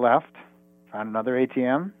 So I left, found another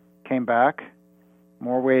ATM, came back,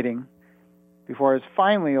 more waiting, before I was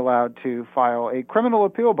finally allowed to file a criminal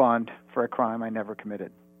appeal bond for a crime I never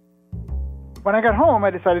committed. When I got home, I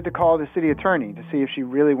decided to call the city attorney to see if she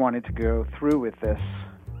really wanted to go through with this,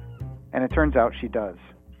 and it turns out she does.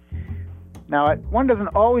 Now, one doesn't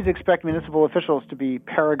always expect municipal officials to be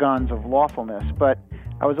paragons of lawfulness, but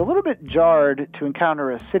I was a little bit jarred to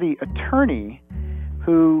encounter a city attorney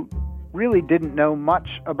who really didn't know much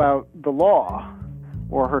about the law,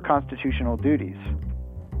 or her constitutional duties.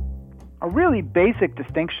 A really basic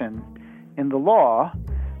distinction in the law,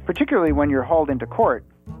 particularly when you're hauled into court,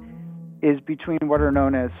 is between what are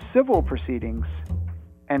known as civil proceedings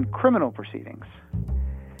and criminal proceedings.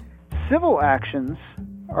 Civil actions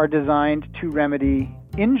are designed to remedy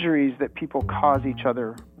injuries that people cause each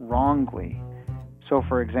other wrongly. So,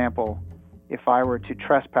 for example, if I were to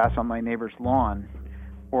trespass on my neighbor's lawn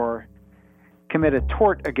or commit a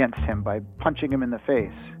tort against him by punching him in the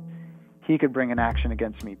face, he could bring an action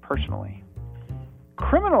against me personally.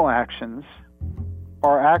 Criminal actions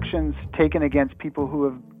are actions taken against people who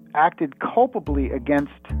have acted culpably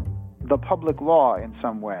against the public law in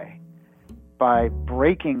some way by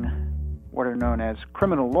breaking what are known as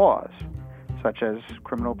criminal laws, such as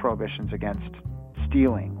criminal prohibitions against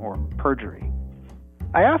stealing or perjury.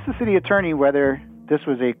 I asked the city attorney whether this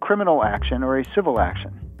was a criminal action or a civil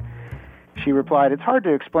action. She replied, "It's hard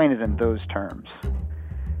to explain it in those terms."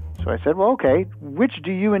 So I said, "Well, okay, which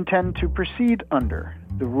do you intend to proceed under?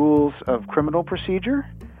 The rules of criminal procedure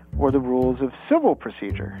or the rules of civil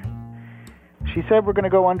procedure?" She said, "We're going to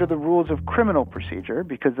go under the rules of criminal procedure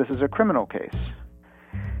because this is a criminal case."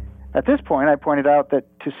 At this point, I pointed out that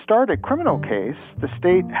to start a criminal case, the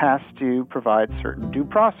state has to provide certain due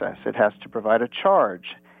process. It has to provide a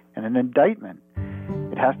charge and an indictment.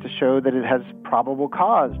 It has to show that it has probable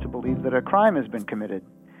cause to believe that a crime has been committed.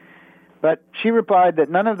 But she replied that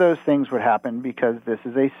none of those things would happen because this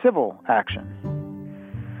is a civil action.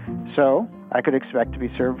 So I could expect to be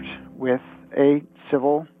served with a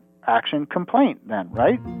civil action complaint then,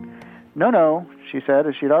 right? No, she said,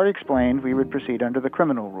 as she'd already explained, we would proceed under the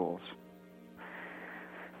criminal rules.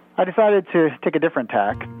 I decided to take a different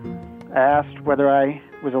tack. I asked whether I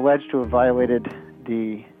was alleged to have violated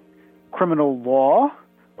the criminal law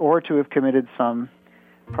or to have committed some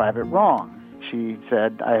private wrong. She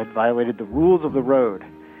said I had violated the rules of the road,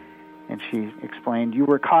 and she explained, "You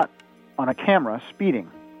were caught on a camera speeding."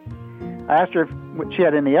 I asked her if she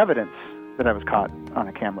had any evidence that I was caught on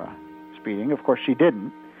a camera speeding. Of course, she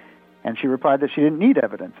didn't. And she replied that she didn't need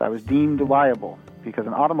evidence. I was deemed liable because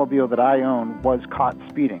an automobile that I own was caught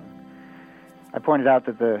speeding. I pointed out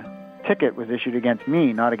that the ticket was issued against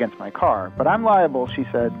me, not against my car. But I'm liable, she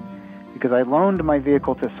said, because I loaned my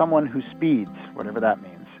vehicle to someone who speeds, whatever that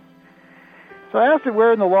means. So I asked her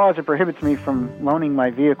where in the laws it prohibits me from loaning my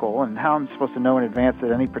vehicle and how I'm supposed to know in advance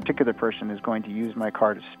that any particular person is going to use my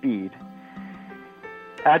car to speed.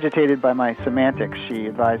 Agitated by my semantics, she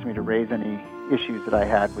advised me to raise any issues that I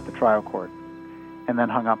had with the trial court, and then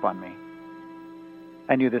hung up on me.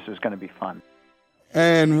 I knew this was going to be fun.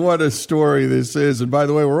 And what a story this is. And by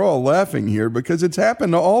the way, we're all laughing here because it's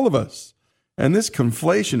happened to all of us. And this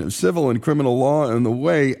conflation of civil and criminal law and the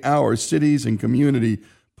way our cities and community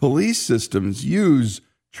police systems use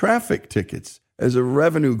traffic tickets as a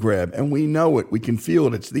revenue grab. And we know it. We can feel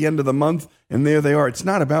it. It's the end of the month, and there they are. It's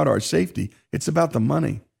not about our safety. It's about the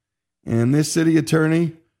money. And this city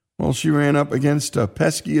attorney, well, she ran up against a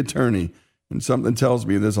pesky attorney, and something tells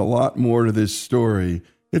me there's a lot more to this story.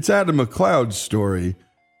 It's Adam McLeod's story,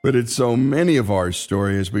 but it's so many of our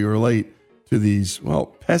story as we relate to these, well,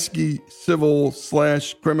 pesky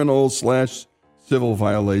civil/criminal/civil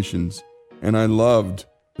violations. And I loved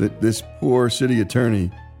that this poor city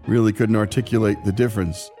attorney really couldn't articulate the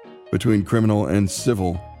difference between criminal and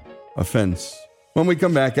civil offense. When we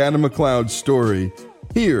come back, Adam McLeod's story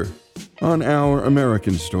here on Our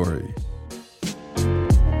American Story.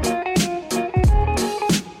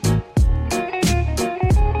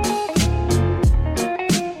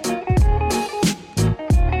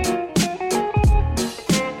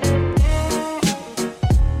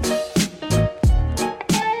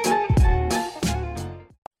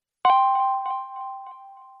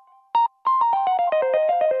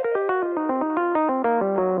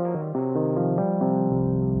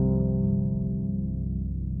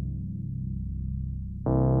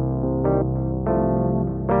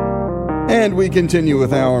 And we continue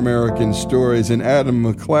with Our American Stories and Adam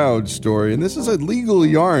McLeod's story. And this is a legal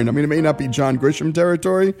yarn. I mean, it may not be John Grisham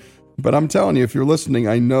territory, but I'm telling you, if you're listening,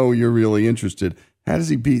 I know you're really interested. How does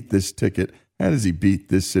he beat this ticket? How does he beat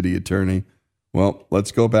this city attorney? Well,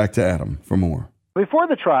 let's go back to Adam for more. Before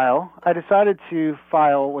the trial, I decided to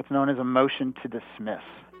file what's known as a motion to dismiss.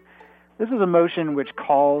 This is a motion which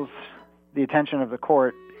calls the attention of the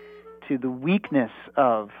court to the weakness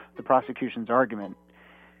of the prosecution's argument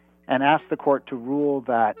and asks the court to rule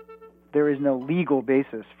that there is no legal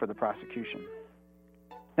basis for the prosecution.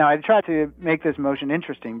 Now, I tried to make this motion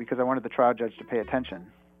interesting because I wanted the trial judge to pay attention.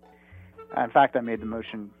 In fact, I made the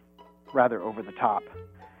motion rather over the top.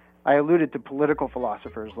 I alluded to political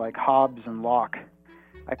philosophers like Hobbes and Locke.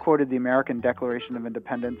 I quoted the American Declaration of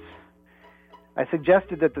Independence. I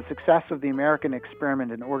suggested that the success of the American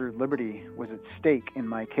experiment in ordered liberty was at stake in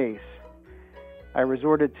my case. I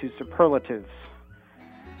resorted to superlatives,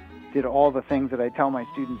 did all the things that I tell my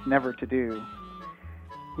students never to do.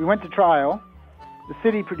 We went to trial. The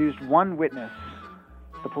city produced one witness,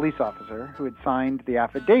 the police officer, who had signed the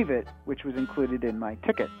affidavit, which was included in my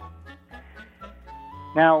ticket.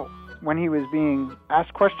 Now, when he was being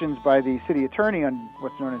asked questions by the city attorney on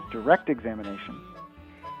what's known as direct examination,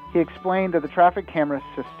 he explained that the traffic camera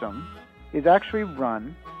system is actually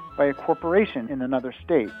run by a corporation in another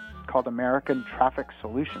state called American Traffic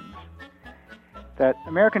Solutions. That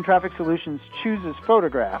American Traffic Solutions chooses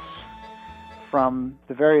photographs from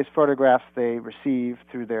the various photographs they receive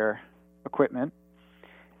through their equipment,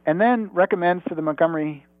 and then recommends to the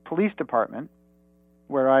Montgomery Police Department,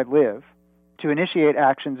 where I live, to initiate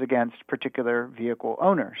actions against particular vehicle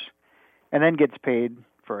owners, and then gets paid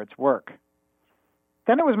for its work.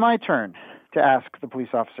 Then it was my turn to ask the police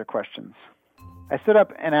officer questions. I stood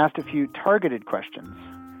up and asked a few targeted questions.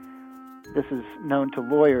 This is known to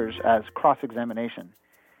lawyers as cross-examination.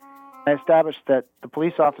 I established that the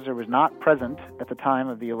police officer was not present at the time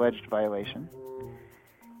of the alleged violation.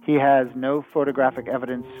 He has no photographic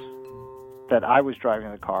evidence that I was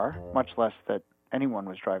driving the car, much less that anyone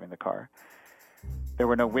was driving the car. There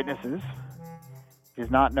were no witnesses. He does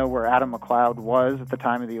not know where Adam McLeod was at the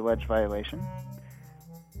time of the alleged violation.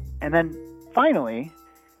 And then, finally,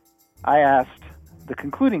 I asked the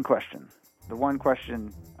concluding question, the one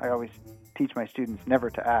question I always teach my students never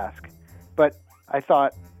to ask. But I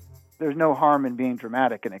thought there's no harm in being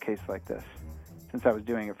dramatic in a case like this, since I was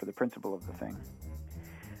doing it for the principle of the thing.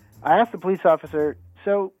 I asked the police officer,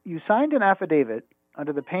 so you signed an affidavit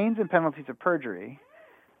under the pains and penalties of perjury,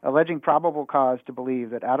 alleging probable cause to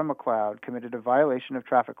believe that Adam McLeod committed a violation of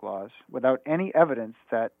traffic laws without any evidence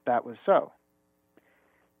that that was so.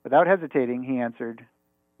 Without hesitating, he answered,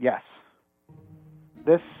 yes.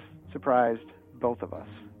 This surprised both of us.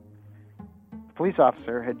 The police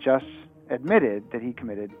officer had just admitted that he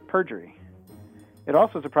committed perjury. It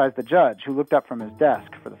also surprised the judge, who looked up from his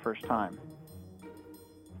desk for the first time.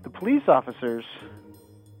 The police officers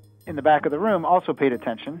in the back of the room also paid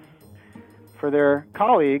attention, for their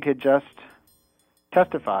colleague had just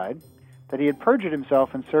testified that he had perjured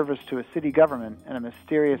himself in service to a city government and a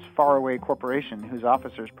mysterious faraway corporation whose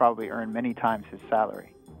officers probably earned many times his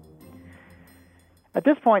salary. At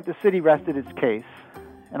this point, the city rested its case,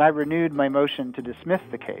 and I renewed my motion to dismiss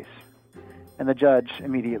the case, and the judge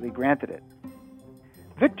immediately granted it.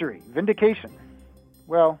 Victory, vindication.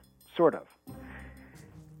 Well, sort of.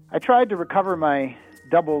 I tried to recover my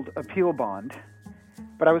doubled appeal bond,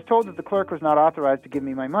 but I was told that the clerk was not authorized to give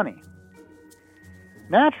me my money.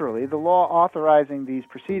 Naturally, the law authorizing these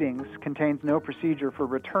proceedings contains no procedure for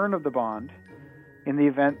return of the bond in the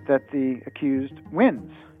event that the accused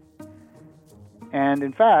wins, and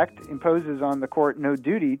in fact imposes on the court no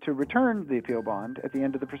duty to return the appeal bond at the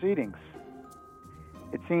end of the proceedings.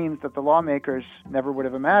 It seems that the lawmakers never would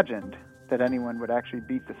have imagined that anyone would actually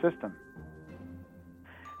beat the system.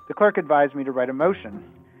 The clerk advised me to write a motion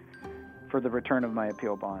for the return of my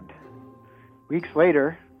appeal bond. Weeks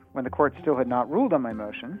later, when the court still had not ruled on my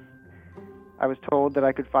motion, I was told that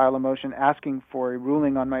I could file a motion asking for a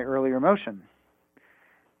ruling on my earlier motion.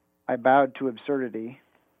 I bowed to absurdity,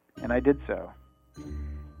 and I did so.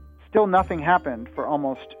 Still nothing happened for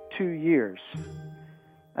almost 2 years,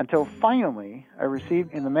 until finally I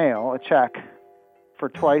received in the mail a check for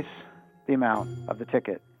twice the amount of the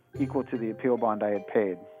ticket, equal to the appeal bond I had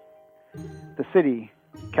paid. The city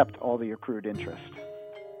kept all the accrued interest.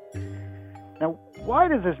 Now, why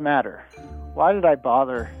does this matter? Why did I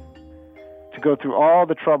bother to go through all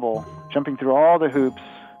the trouble, jumping through all the hoops,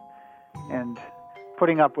 and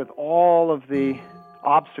putting up with all of the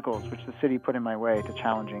obstacles which the city put in my way to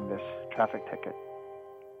challenging this traffic ticket?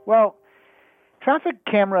 Well, traffic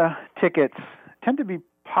camera tickets tend to be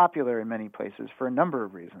popular in many places for a number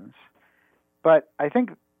of reasons, but I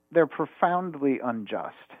think they're profoundly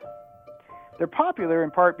unjust. They're popular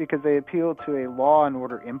in part because they appeal to a law and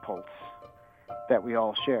order impulse that we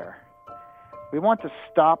all share. We want to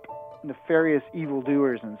stop nefarious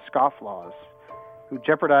evildoers and scofflaws who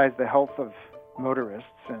jeopardize the health of motorists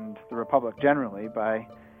and the Republic generally by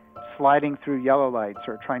sliding through yellow lights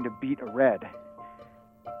or trying to beat a red,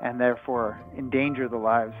 and therefore endanger the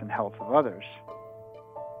lives and health of others.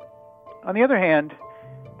 On the other hand,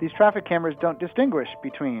 these traffic cameras don't distinguish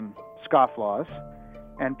between scofflaws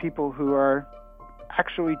and people who are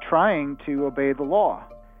actually trying to obey the law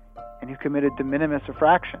and who committed de minimis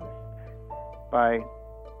infraction by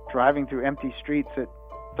driving through empty streets at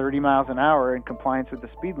 30 miles an hour in compliance with the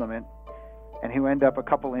speed limit and who end up a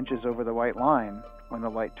couple inches over the white line when the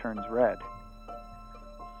light turns red.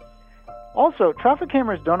 Also, traffic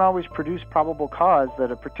cameras don't always produce probable cause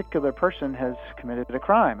that a particular person has committed a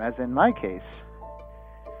crime, as in my case.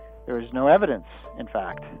 There is no evidence, in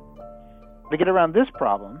fact. To get around this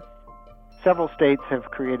problem, several states have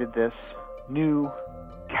created this new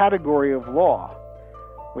category of law,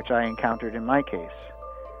 which I encountered in my case,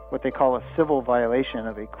 what they call a civil violation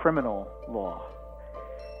of a criminal law.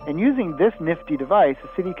 And using this nifty device,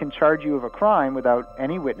 a city can charge you of a crime without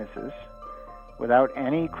any witnesses, without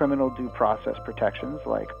any criminal due process protections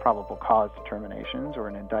like probable cause determinations or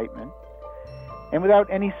an indictment, and without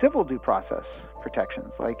any civil due process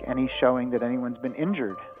protections like any showing that anyone's been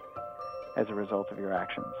injured as a result of your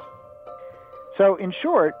actions. So, in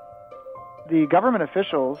short, the government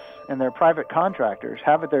officials and their private contractors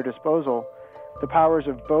have at their disposal the powers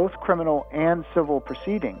of both criminal and civil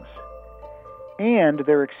proceedings, and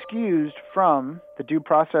they're excused from the due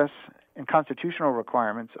process and constitutional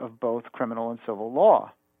requirements of both criminal and civil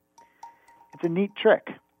law. It's a neat trick.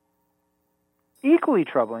 Equally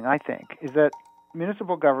troubling, I think, is that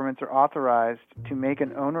municipal governments are authorized to make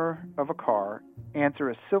an owner of a car answer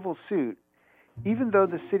a civil suit even though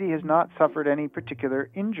the city has not suffered any particular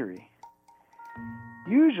injury.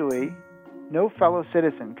 Usually, no fellow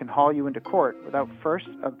citizen can haul you into court without first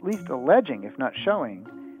at least alleging, if not showing,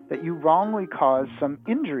 that you wrongly caused some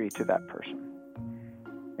injury to that person.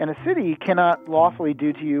 And a city cannot lawfully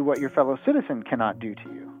do to you what your fellow citizen cannot do to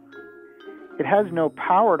you. It has no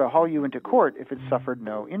power to haul you into court if it suffered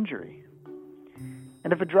no injury.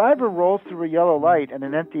 And if a driver rolls through a yellow light at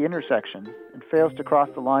an empty intersection and fails to cross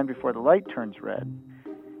the line before the light turns red,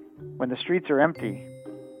 when the streets are empty,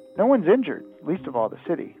 no one's injured, least of all the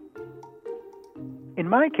city. In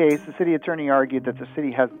my case, the city attorney argued that the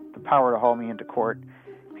city has the power to haul me into court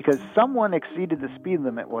because someone exceeded the speed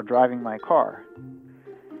limit while driving my car.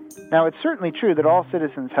 Now, it's certainly true that all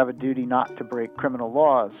citizens have a duty not to break criminal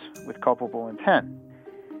laws with culpable intent.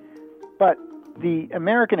 But the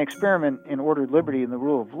American experiment in ordered liberty and the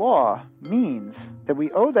rule of law means that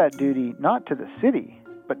we owe that duty not to the city,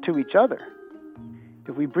 but to each other.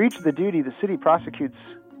 If we breach the duty, the city prosecutes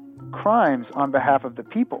crimes on behalf of the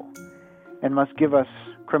people and must give us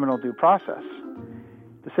criminal due process.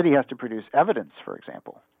 The city has to produce evidence, for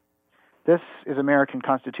example. This is American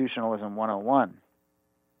Constitutionalism 101.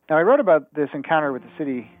 Now, I wrote about this encounter with the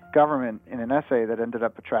city government in an essay that ended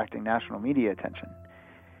up attracting national media attention.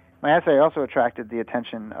 My essay also attracted the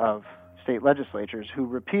attention of state legislatures who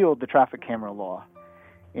repealed the traffic camera law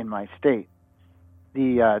in my state.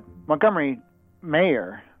 The Montgomery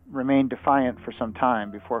mayor remained defiant for some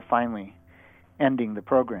time before finally ending the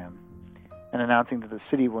program and announcing that the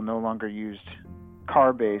city will no longer use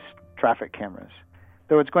car-based traffic cameras,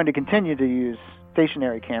 though it's going to continue to use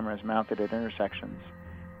stationary cameras mounted at intersections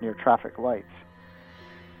near traffic lights.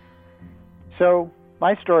 So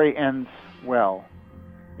my story ends well.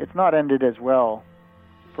 It's not ended as well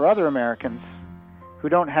for other Americans who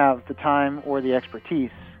don't have the time or the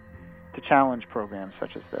expertise to challenge programs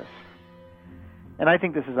such as this. And I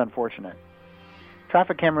think this is unfortunate.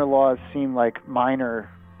 Traffic camera laws seem like minor,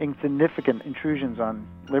 insignificant intrusions on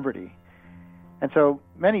liberty. And so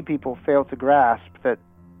many people fail to grasp that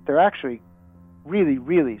they're actually really,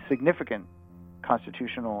 really significant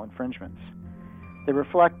constitutional infringements. They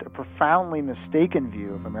reflect a profoundly mistaken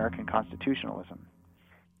view of American constitutionalism.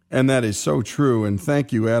 And that is so true. And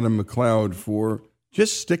thank you, Adam McLeod, for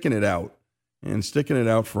just sticking it out and sticking it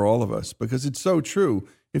out for all of us, because it's so true.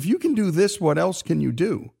 If you can do this, what else can you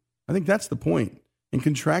do? I think that's the point. In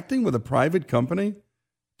contracting with a private company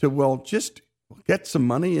to, well, just get some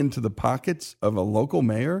money into the pockets of a local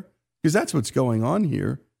mayor, because that's what's going on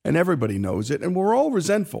here, and everybody knows it, and we're all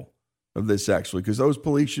resentful of this, actually, because those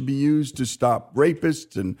police should be used to stop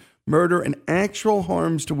rapists and murder and actual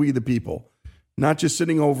harms to we the people, not just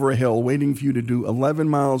sitting over a hill waiting for you to do 11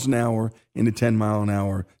 miles an hour in a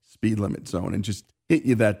 10-mile-an-hour speed limit zone and just hit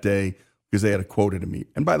you that day because they had a quota to meet.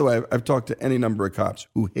 And by the way, I've talked to any number of cops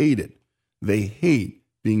who hate it. They hate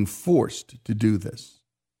being forced to do this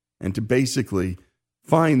and to basically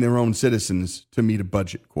fine their own citizens to meet a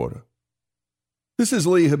budget quota. This is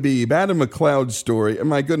Lee Habib, Adam McLeod's story, and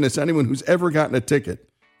my goodness, anyone who's ever gotten a ticket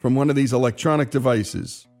from one of these electronic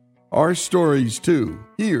devices. Our stories, too,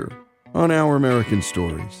 here on Our American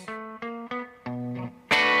Stories.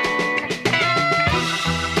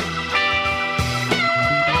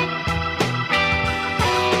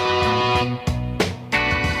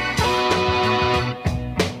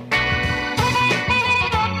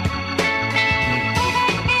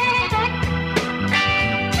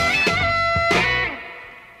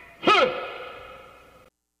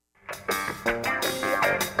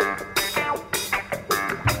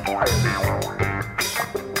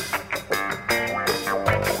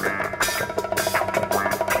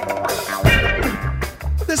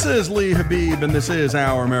 This is Lee Habib, and this is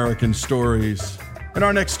Our American Stories. And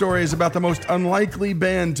our next story is about the most unlikely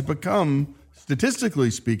band to become, statistically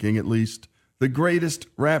speaking at least, the greatest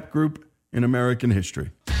rap group in American history.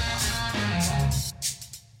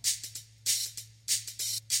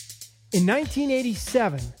 In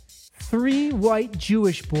 1987, 3 white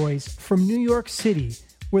Jewish boys from New York City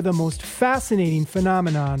were the most fascinating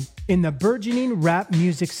phenomenon in the burgeoning rap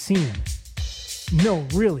music scene. No,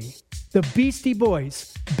 really. The Beastie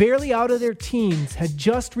Boys, barely out of their teens, had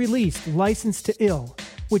just released License to Ill,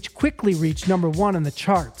 which quickly reached number 1 on the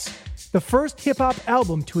charts, the first hip-hop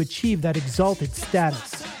album to achieve that exalted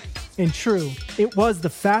status. And true, it was the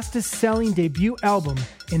fastest-selling debut album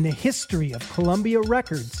in the history of Columbia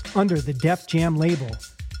Records under the Def Jam label.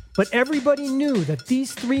 But everybody knew that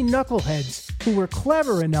these 3 knuckleheads, who were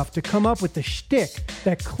clever enough to come up with the shtick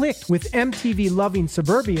that clicked with MTV-loving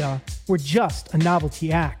suburbia, were just a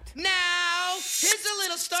novelty act. Now, here's a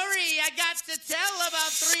little story I got to tell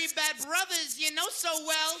about 3 bad brothers you know so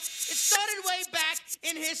well. It started way back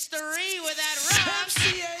in history with that Rob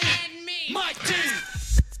MCA and me, Mike D.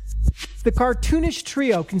 The cartoonish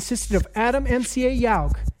trio consisted of Adam MCA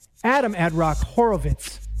Yauk, Adam Adrock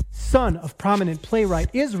Horowitz, son of prominent playwright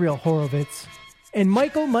Israel Horowitz, and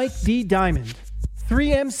Michael Mike D. Diamond, 3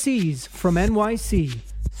 MCs from NYC,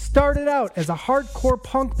 started out as a hardcore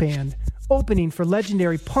punk band opening for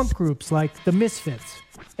legendary punk groups like The Misfits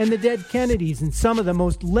and the Dead Kennedys in some of the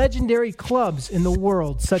most legendary clubs in the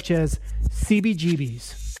world, such as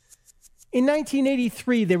CBGB's. In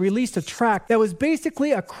 1983, they released a track that was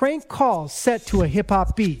basically a crank call set to a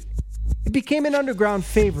hip-hop beat. It became an underground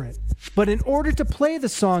favorite, but in order to play the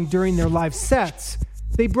song during their live sets,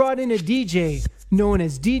 they brought in a DJ known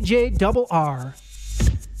as DJ Double R.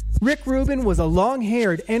 Rick Rubin was a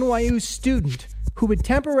long-haired NYU student who would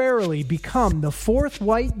temporarily become the 4th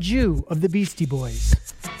white Jew of the Beastie Boys.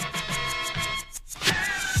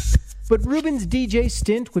 But Rubin's DJ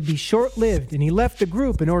stint would be short-lived, and he left the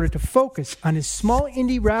group in order to focus on his small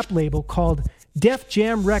indie rap label called Def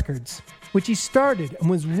Jam Records, which he started and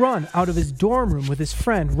was run out of his dorm room with his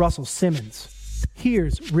friend Russell Simmons.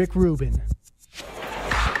 Here's Rick Rubin.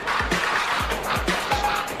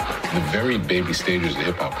 The very baby stages of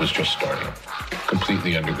hip-hop was just starting.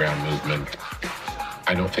 Completely underground movement.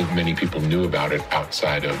 I don't think many people knew about it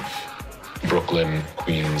outside of Brooklyn,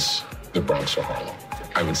 Queens, the Bronx, or Harlem.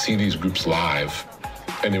 I would see these groups live,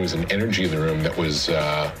 and there was an energy in the room that was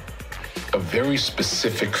a very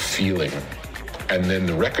specific feeling. And then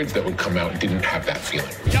the records that would come out didn't have that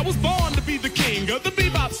feeling. I was born to be the king of the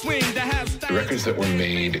bebop swing that has the records that were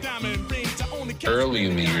made early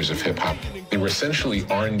in the years of hip-hop, they were essentially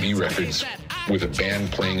R&B records with a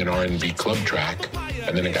band playing an R&B club track,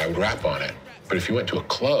 and then a guy would rap on it. But if you went to a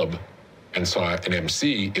club and saw an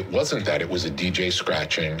MC, it wasn't that. It was a DJ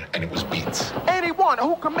scratching, and it was beats. Anyone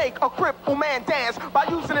who can make a crippled man dance by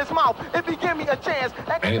using his mouth, if he give me a chance.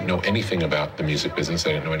 I didn't know anything about the music business.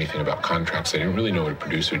 I didn't know anything about contracts. I didn't really know what a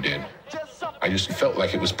producer did. I just felt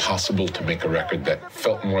like it was possible to make a record that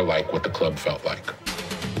felt more like what the club felt like.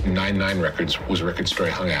 9-9 Records was a record store I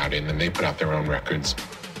hung out in, and they put out their own records.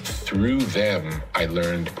 Through them, I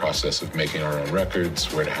learned the process of making our own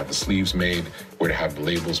records, where to have the sleeves made, where to have the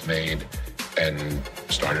labels made, and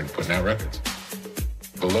started putting out records.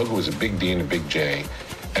 The logo was a big D and a big J,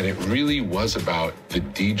 and it really was about the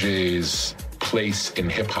DJ's place in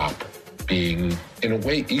hip-hop being, in a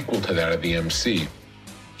way, equal to that of the MC.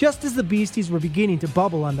 Just as the Beasties were beginning to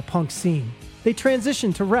bubble on the punk scene, they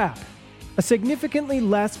transitioned to rap, a significantly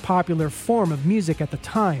less popular form of music at the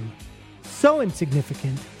time. So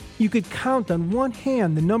insignificant, you could count on one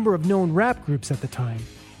hand the number of known rap groups at the time.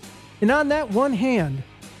 And on that one hand,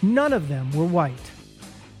 none of them were white.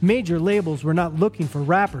 Major labels were not looking for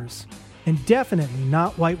rappers, and definitely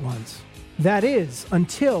not white ones. That is,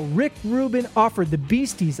 until Rick Rubin offered the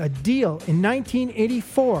Beasties a deal in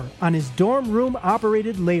 1984 on his dorm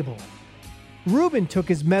room-operated label. Rubin took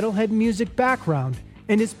his metalhead music background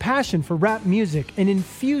and his passion for rap music and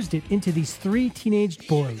infused it into these 3 teenage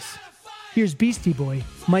boys. Here's Beastie Boy,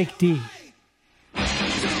 Mike D. Rick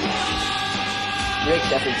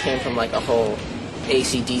definitely came from like a whole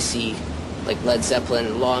AC/DC, like Led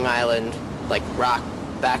Zeppelin, Long Island, like rock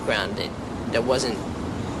background.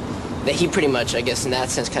 That he pretty much, I guess, in that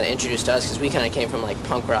sense, kind of introduced us, because we kind of came from like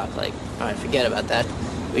punk rock, like, all right, forget about that.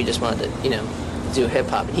 We just wanted to, do hip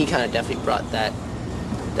hop, and he kind of definitely brought that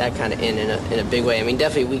kind of in a big way. I mean,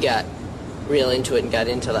 definitely we got real into it and got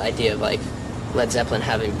into the idea of like Led Zeppelin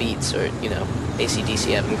having beats, or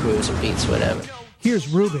AC/DC having grooves and beats, whatever. Here's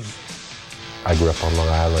Rubin. I grew up on Long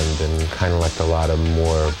Island and kind of liked a lot of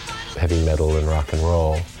more heavy metal and rock and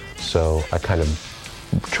roll, so I kind of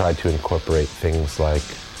tried to incorporate things like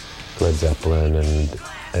Led Zeppelin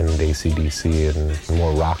and AC/DC and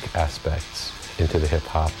more rock aspects into the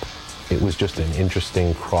hip-hop. It was just an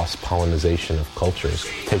interesting cross-pollination of cultures,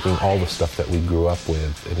 taking all the stuff that we grew up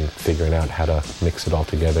with and figuring out how to mix it all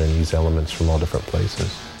together and use elements from all different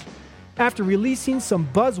places. After releasing some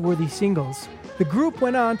buzzworthy singles, the group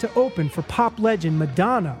went on to open for pop legend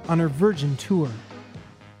Madonna on her Virgin tour.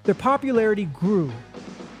 Their popularity grew.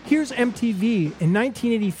 Here's MTV in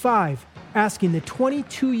 1985 asking the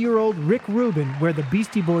 22-year-old Rick Rubin where the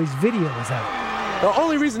Beastie Boys video was at. The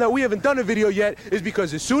only reason that we haven't done a video yet is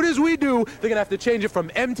because as soon as we do, they're going to have to change it from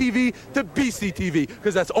MTV to BCTV,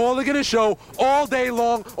 because that's all they're going to show all day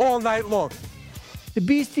long, all night long. The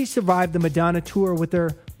Beasties survived the Madonna tour with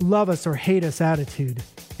their love us or hate us attitude,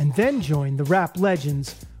 and then joined the rap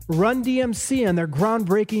legends Run DMC on their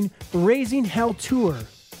groundbreaking Raising Hell tour,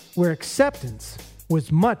 where acceptance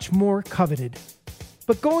was much more coveted.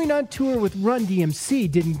 But going on tour with Run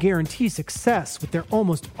DMC didn't guarantee success with their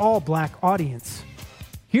almost all-black audience.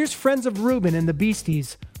 Here's friends of Rubin and the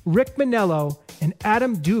Beasties, Rick Manello and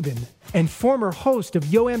Adam Dubin, and former host of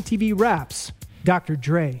Yo MTV Raps, Dr.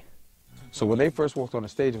 Dre. So when they first walked on the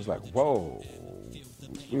stage, it was like, whoa,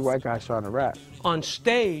 we white guys trying to rap. On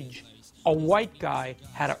stage, a white guy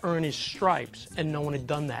had to earn his stripes, and no one had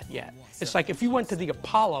done that yet. It's like if you went to the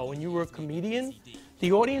Apollo and you were a comedian,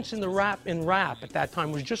 the audience in rap at that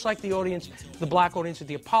time was just like the black audience at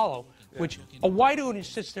the Apollo, which a white audience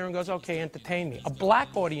sits there and goes, okay, entertain me. A black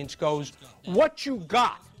audience goes, what you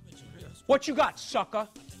got? What you got, sucker?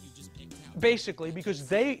 Basically, because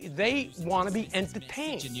they want to be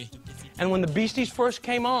entertained. And when the Beasties first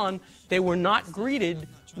came on, they were not greeted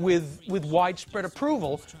with widespread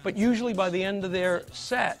approval, but usually by the end of their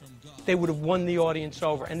set, they would have won the audience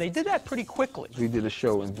over. And they did that pretty quickly. We did a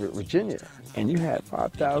show in Virginia, and you had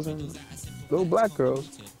 5,000 little black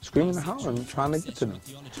girls screaming and hollering, trying to get to them.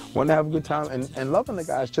 Wanting to have a good time and loving the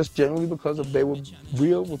guys just generally because they were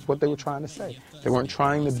real with what they were trying to say. They weren't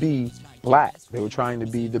trying to be black. They were trying to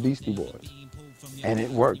be the Beastie Boys. And it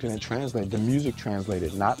worked, and it translated. The music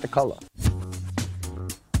translated, not the color.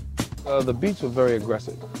 The beats were very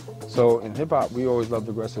aggressive. So in hip-hop, we always loved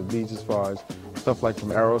aggressive beats as far as stuff like from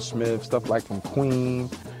Aerosmith, stuff like from Queen,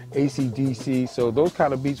 AC/DC. So those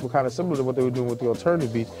kind of beats were kind of similar to what they were doing with the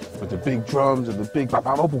alternative beats, with the big drums and the big bop,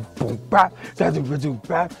 bop, boom, boom, bop,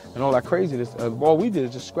 bop, and all that craziness. All we did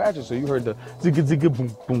is just scratch it. So you heard the zigga, zigga,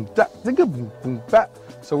 boom, boom, da, zigga, boom, boom, bop.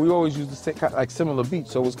 So we always used the same, like similar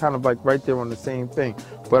beats. So it was kind of like right there on the same thing.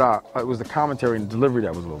 But it was the commentary and delivery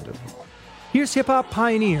that was a little different. Here's hip-hop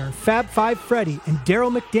pioneer Fab Five Freddy and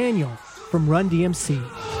Daryl McDaniel from Run DMC.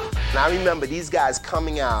 And I remember these guys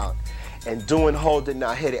coming out and doing Hold It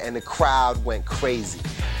Now Hit It, and the crowd went crazy.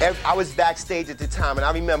 I was backstage at the time, and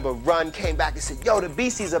I remember Run came back and said, yo, the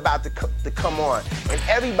Beasties about to come on. And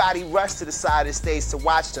everybody rushed to the side of the stage to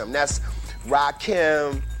watch them. That's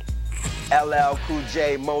Rakim, LL, Cool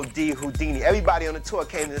J, Mo D, Houdini. Everybody on the tour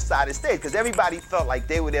came to the side of the stage because everybody felt like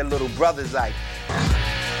they were their little brothers. Like,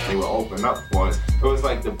 they would open up for us. It was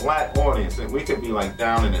like the black audience, and we could be like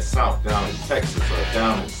down in the South, down in Texas, or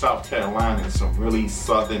down in South Carolina, in some really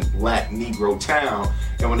southern black Negro town.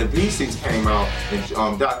 And when the Beasties came out,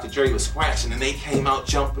 and Dr. Dre was scratching, and they came out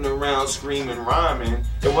jumping around, screaming, rhyming,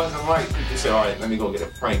 it wasn't like people said, all right, let me go get a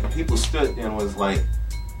prank. People stood there and was like,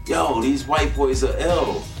 yo, these white boys are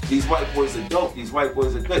ill. These white boys are dope. These white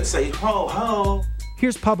boys are good. Say ho, ho.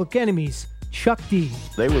 Here's Public Enemy's Chuck D.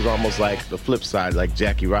 They was almost like the flip side, like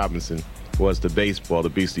Jackie Robinson was to baseball, the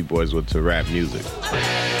Beastie Boys were to rap music.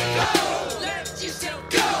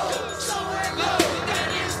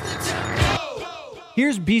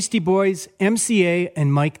 Here's Beastie Boys, MCA,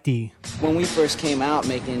 and Mike D. When we first came out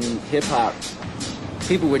making hip-hop,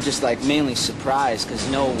 people were just like mainly surprised because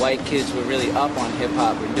no white kids were really up on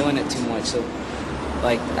hip-hop or doing it too much. So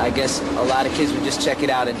like, I guess a lot of kids would just check it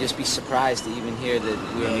out and just be surprised to even hear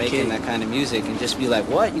that we were making that kind of music and just be like,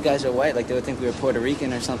 what, you guys are white? Like they would think we were Puerto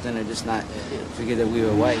Rican or something, or just not figure that we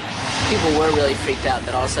were white. People were really freaked out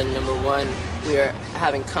that all of a sudden, number one, we were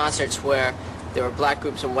having concerts where there were black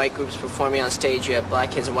groups and white groups performing on stage. You had black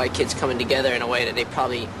kids and white kids coming together in a way that they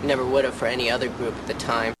probably never would have for any other group at the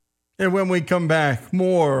time. And when we come back,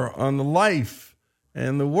 more on the life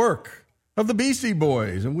and the work of the Beastie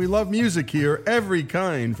Boys. And we love music here, every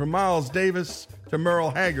kind, from Miles Davis to Merle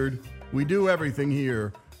Haggard. We do everything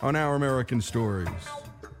here on Our American Stories.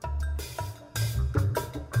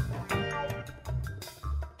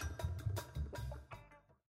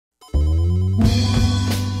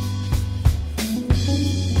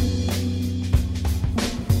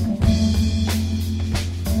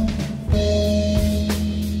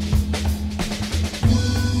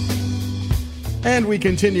 And we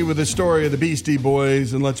continue with the story of the Beastie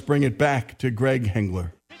Boys, and let's bring it back to Greg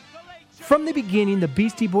Hengler. From the beginning, the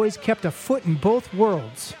Beastie Boys kept a foot in both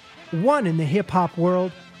worlds, one in the hip-hop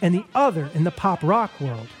world and the other in the pop-rock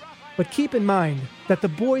world. But keep in mind that the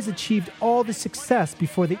boys achieved all the success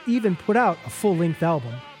before they even put out a full-length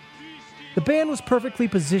album. The band was perfectly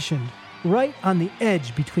positioned, right on the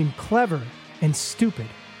edge between clever and stupid.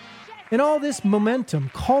 And all this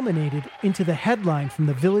momentum culminated into the headline from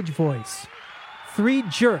the Village Voice: 3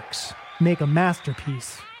 jerks make a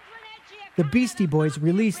masterpiece. The Beastie Boys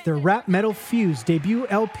released their rap metal fused debut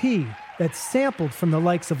LP that sampled from the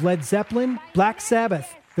likes of Led Zeppelin, Black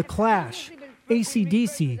Sabbath, The Clash,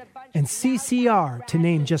 AC/DC, and CCR, to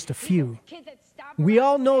name just a few. We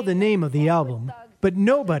all know the name of the album, but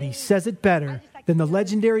nobody says it better than the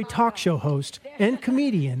legendary talk show host and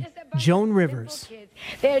comedian Joan Rivers.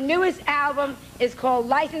 Their newest album is called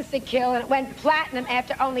License to Kill, and it went platinum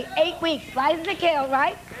after only 8 weeks. License to Kill,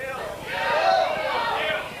 right?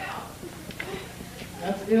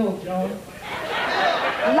 That's ill, Joan.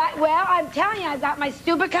 Well, I'm telling you, I got my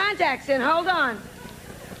stupid contacts in. Hold on.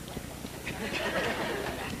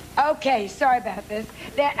 Okay, sorry about this.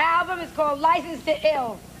 Their album is called License to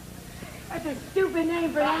Ill. That's a stupid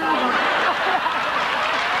name for an album.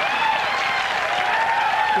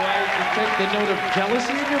 Do I detect the note of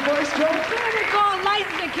jealousy in your voice, Joan? If it was called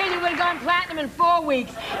License to Kill, you would have gone platinum in 4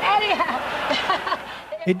 weeks. Anyhow.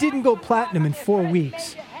 It didn't go platinum in 4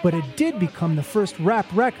 weeks, but it did become the first rap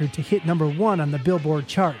record to hit number 1 on the Billboard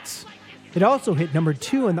charts. It also hit number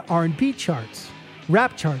 2 on the R&B charts.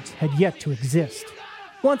 Rap charts had yet to exist.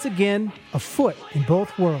 Once again, a foot in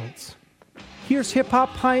both worlds. Here's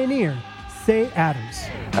hip-hop pioneer Say Adams.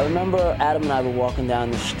 I remember Adam and I were walking down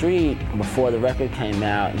the street before the record came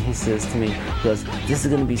out, and he says to me, he goes, "This is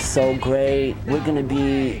going to be so great. We're going to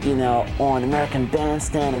be, on American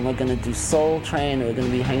Bandstand, and we're going to do Soul Train, and we're going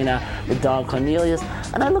to be hanging out with Don Cornelius."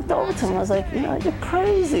 And I looked over to him, and I was like, "You're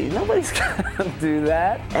crazy. Nobody's going to do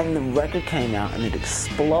that." And the record came out, and it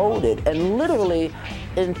exploded. And literally,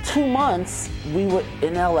 in 2 months, we were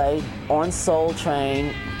in LA on Soul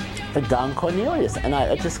Train for Don Cornelius, and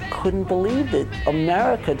I just couldn't believe that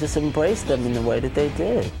America just embraced them in the way that they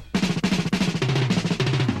did.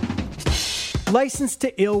 License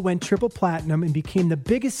to Ill went triple platinum and became the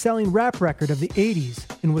biggest selling rap record of the 80s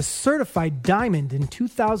and was certified diamond in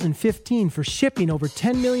 2015 for shipping over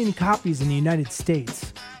 10 million copies in the United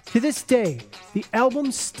States. To this day, the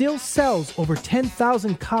album still sells over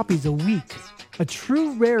 10,000 copies a week, a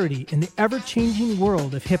true rarity in the ever-changing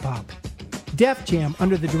world of hip-hop. Def Jam,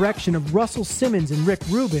 under the direction of Russell Simmons and Rick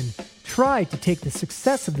Rubin, tried to take the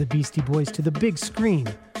success of the Beastie Boys to the big screen,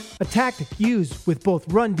 a tactic used with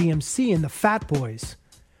both Run DMC and the Fat Boys.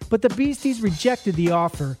 But the Beasties rejected the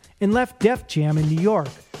offer and left Def Jam in New York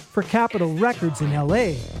for Capitol Records in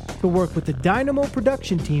LA to work with the Dynamo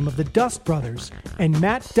production team of the Dust Brothers and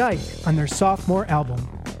Matt Dyke on their sophomore album.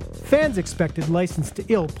 Fans expected License to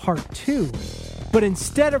Ill Part 2, but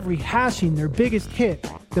instead of rehashing their biggest hit,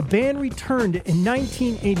 the band returned in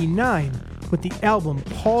 1989 with the album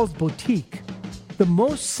Paul's Boutique, the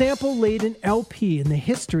most sample-laden LP in the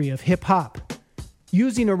history of hip-hop,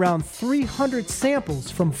 using around 300 samples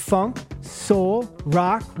from funk, soul,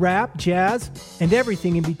 rock, rap, jazz, and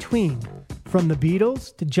everything in between, from the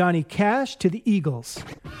Beatles to Johnny Cash to the Eagles.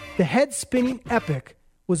 The head-spinning epic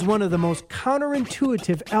was one of the most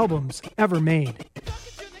counterintuitive albums ever made.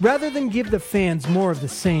 Rather than give the fans more of the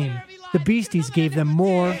same, the Beasties gave them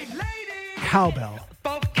more cowbell.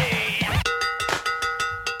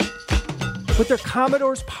 With their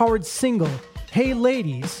Commodores-powered single, Hey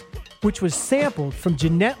Ladies, which was sampled from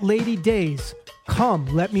Jeanette Lady Day's Come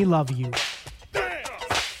Let Me Love You.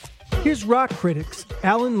 Here's rock critics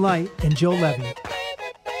Alan Light and Joe Levy.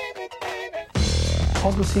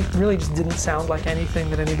 Paul's Boutique really just didn't sound like anything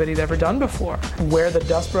that anybody had ever done before. Where the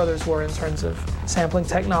Dust Brothers were in terms of sampling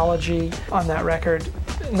technology on that record,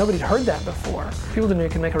 nobody had heard that before. People didn't know you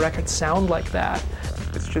could make a record sound like that.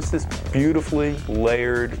 It's just this beautifully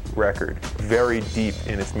layered record, very deep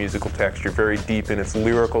in its musical texture, very deep in its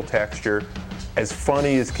lyrical texture, as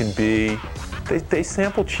funny as can be. They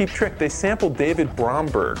sampled Cheap Trick, they sampled David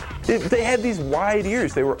Bromberg. They had these wide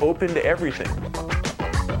ears, they were open to everything.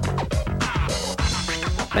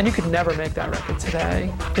 And you could never make that record today.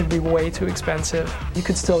 It'd be way too expensive. You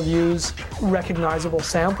could still use recognizable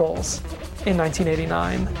samples in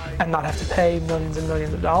 1989 and not have to pay millions and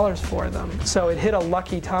millions of dollars for them. So it hit a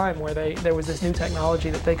lucky time where there was this new technology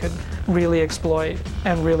that they could really exploit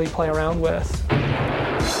and really play around with.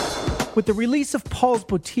 With the release of Paul's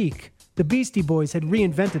Boutique, the Beastie Boys had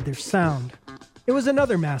reinvented their sound. It was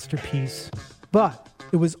another masterpiece, but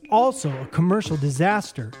It was also a commercial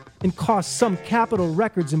disaster and cost some Capitol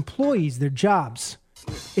Records employees their jobs.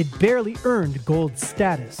 It barely earned gold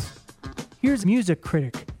status. Here's music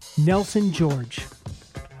critic Nelson George.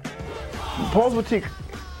 Paul's Boutique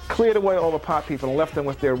cleared away all the pop people and left them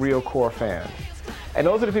with their real core fans. And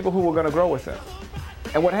those are the people who were going to grow with them.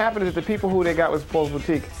 And what happened is the people who they got with Paul's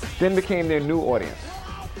Boutique then became their new audience.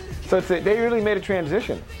 So they really made a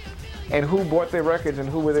transition in who bought their records and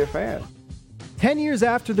who were their fans. 10 years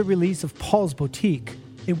after the release of Paul's Boutique,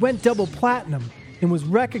 it went double platinum and was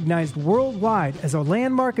recognized worldwide as a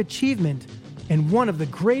landmark achievement and one of the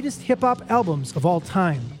greatest hip-hop albums of all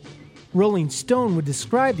time. Rolling Stone would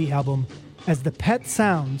describe the album as the Pet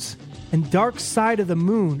Sounds and Dark Side of the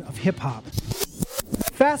Moon of hip-hop.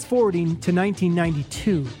 Fast forwarding to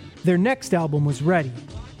 1992, their next album was ready.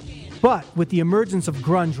 But with the emergence of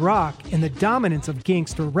grunge rock and the dominance of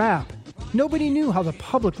gangster rap, nobody knew how the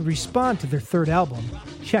public would respond to their third album,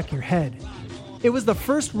 Check Your Head. It was the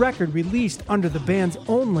first record released under the band's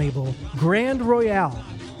own label, Grand Royale,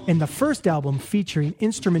 and the first album featuring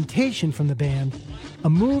instrumentation from the band, a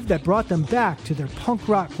move that brought them back to their punk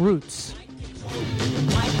rock roots.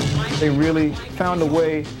 They really found a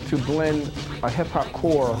way to blend a hip-hop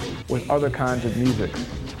core with other kinds of music.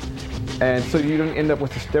 And so you don't end up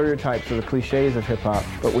with the stereotypes or the cliches of hip-hop,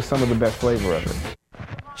 but with some of the best flavor of it.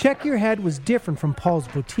 Check Your Head was different from Paul's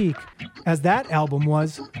Boutique, as that album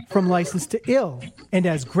was from License to Ill, and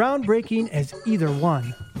as groundbreaking as either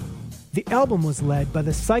one. The album was led by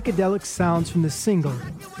the psychedelic sounds from the single,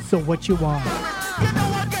 So What You Want.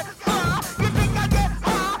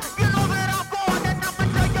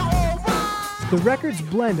 The record's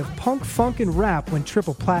blend of punk, funk, and rap went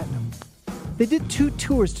triple platinum. They did 2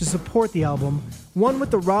 tours to support the album, one with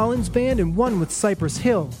the Rollins Band and one with Cypress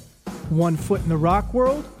Hill. 1 foot in the rock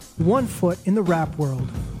world, 1 foot in the rap world.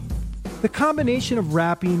 The combination of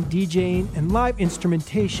rapping, DJing, and live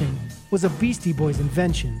instrumentation was a Beastie Boys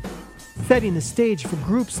invention, setting the stage for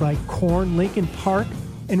groups like Korn, Linkin Park,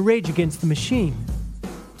 and Rage Against the Machine.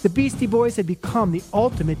 The Beastie Boys had become the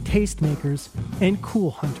ultimate tastemakers and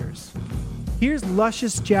cool hunters. Here's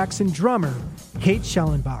Luscious Jackson drummer Kate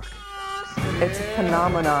Schellenbach. It's a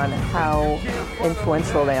phenomenon how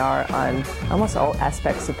influential they are on almost all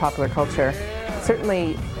aspects of popular culture.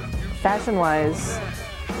 Certainly, fashion-wise,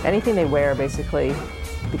 anything they wear basically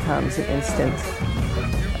becomes an instant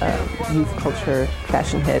youth culture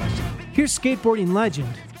fashion hit. Here's skateboarding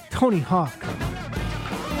legend Tony Hawk.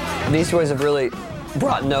 These boys have really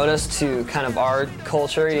brought notice to kind of our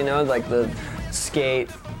culture, you know, like the skate,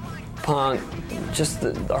 punk, just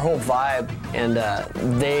the whole vibe, and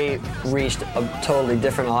they reached a totally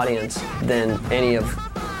different audience than any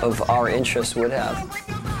of our interests would have.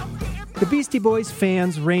 The Beastie Boys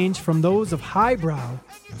fans range from those of highbrow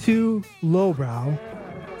to lowbrow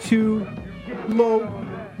to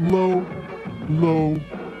low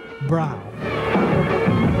brow.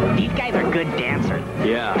 These guys are good dancers.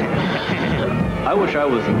 Yeah. I wish I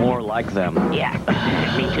was more like them. Yeah,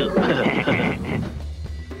 me too.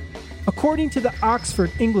 According to the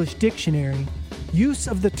Oxford English Dictionary, use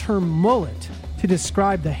of the term mullet to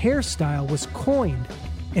describe the hairstyle was coined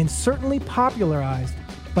and certainly popularized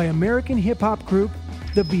by American hip-hop group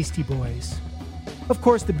the Beastie Boys. Of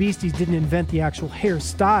course, the Beasties didn't invent the actual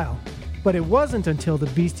hairstyle, but it wasn't until the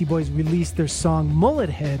Beastie Boys released their song Mullet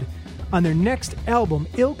Head on their next album,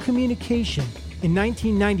 Ill Communication, in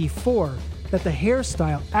 1994, that the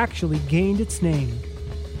hairstyle actually gained its name.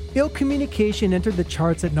 Ill Communication entered the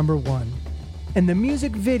charts at number 1, and the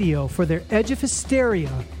music video for their Edge of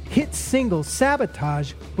Hysteria hit single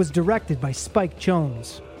Sabotage was directed by Spike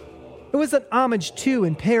Jonze. It was an homage to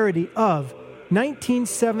and parody of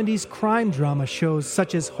 1970s crime drama shows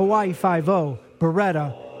such as Hawaii Five-0,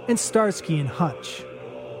 Beretta, and Starsky and Hutch.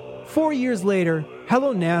 4 years later,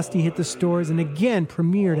 Hello Nasty hit the stores and again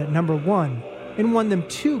premiered at number 1 and won them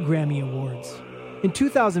 2 Grammy Awards. In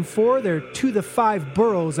 2004, their To the Five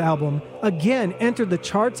Boroughs album again entered the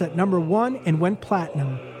charts at number 1 and went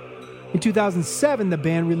platinum. In 2007, the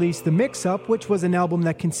band released The Mix-Up, which was an album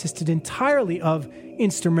that consisted entirely of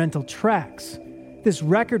instrumental tracks. This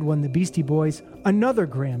record won the Beastie Boys another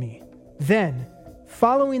Grammy. Then,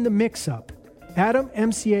 following The Mix-Up, Adam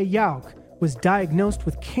MCA Yauch was diagnosed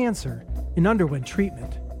with cancer and underwent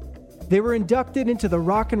treatment. They were inducted into the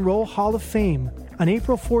Rock and Roll Hall of Fame on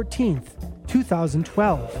April 14th,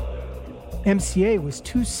 2012. MCA was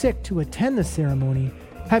too sick to attend the ceremony,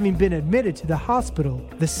 having been admitted to the hospital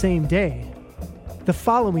the same day. The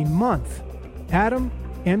following month, Adam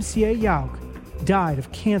MCA Yauch died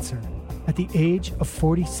of cancer at the age of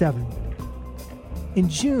 47. In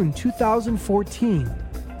June 2014,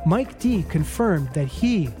 Mike D confirmed that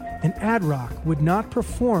he and Ad Rock would not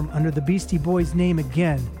perform under the Beastie Boys name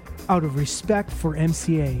again out of respect for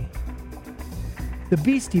MCA. The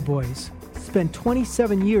Beastie Boys spent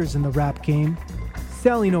 27 years in the rap game,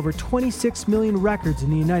 selling over 26 million records in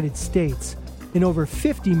the United States and over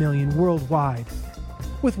 50 million worldwide.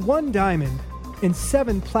 With 1 diamond and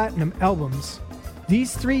 7 platinum albums,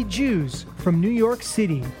 these 3 Jews from New York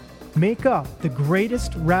City make up the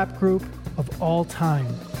greatest rap group of all time.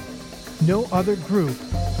 No other group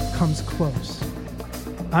comes close.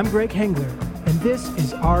 I'm Greg Hengler, and this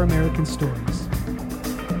is Our American Stories.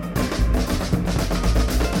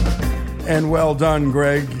 And well done,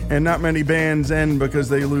 Greg. And not many bands end because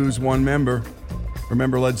they lose one member.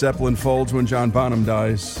 Remember, Led Zeppelin folds when John Bonham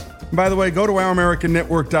dies. And by the way, go to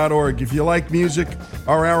OurAmericanNetwork.org. If you like music,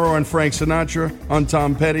 our hour on Frank Sinatra, on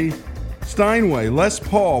Tom Petty, Steinway, Les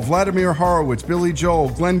Paul, Vladimir Horowitz, Billy Joel,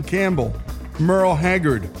 Glenn Campbell, Merle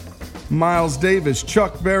Haggard, Miles Davis,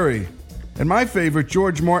 Chuck Berry, and my favorite,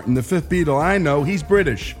 George Martin, the 5th Beatle. I know, he's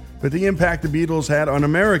British, but the impact the Beatles had on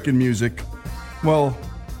American music, well,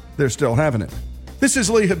 they're still having it. This is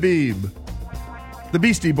Lee Habib, the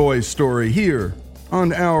Beastie Boys story, here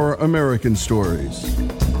on Our American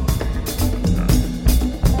Stories.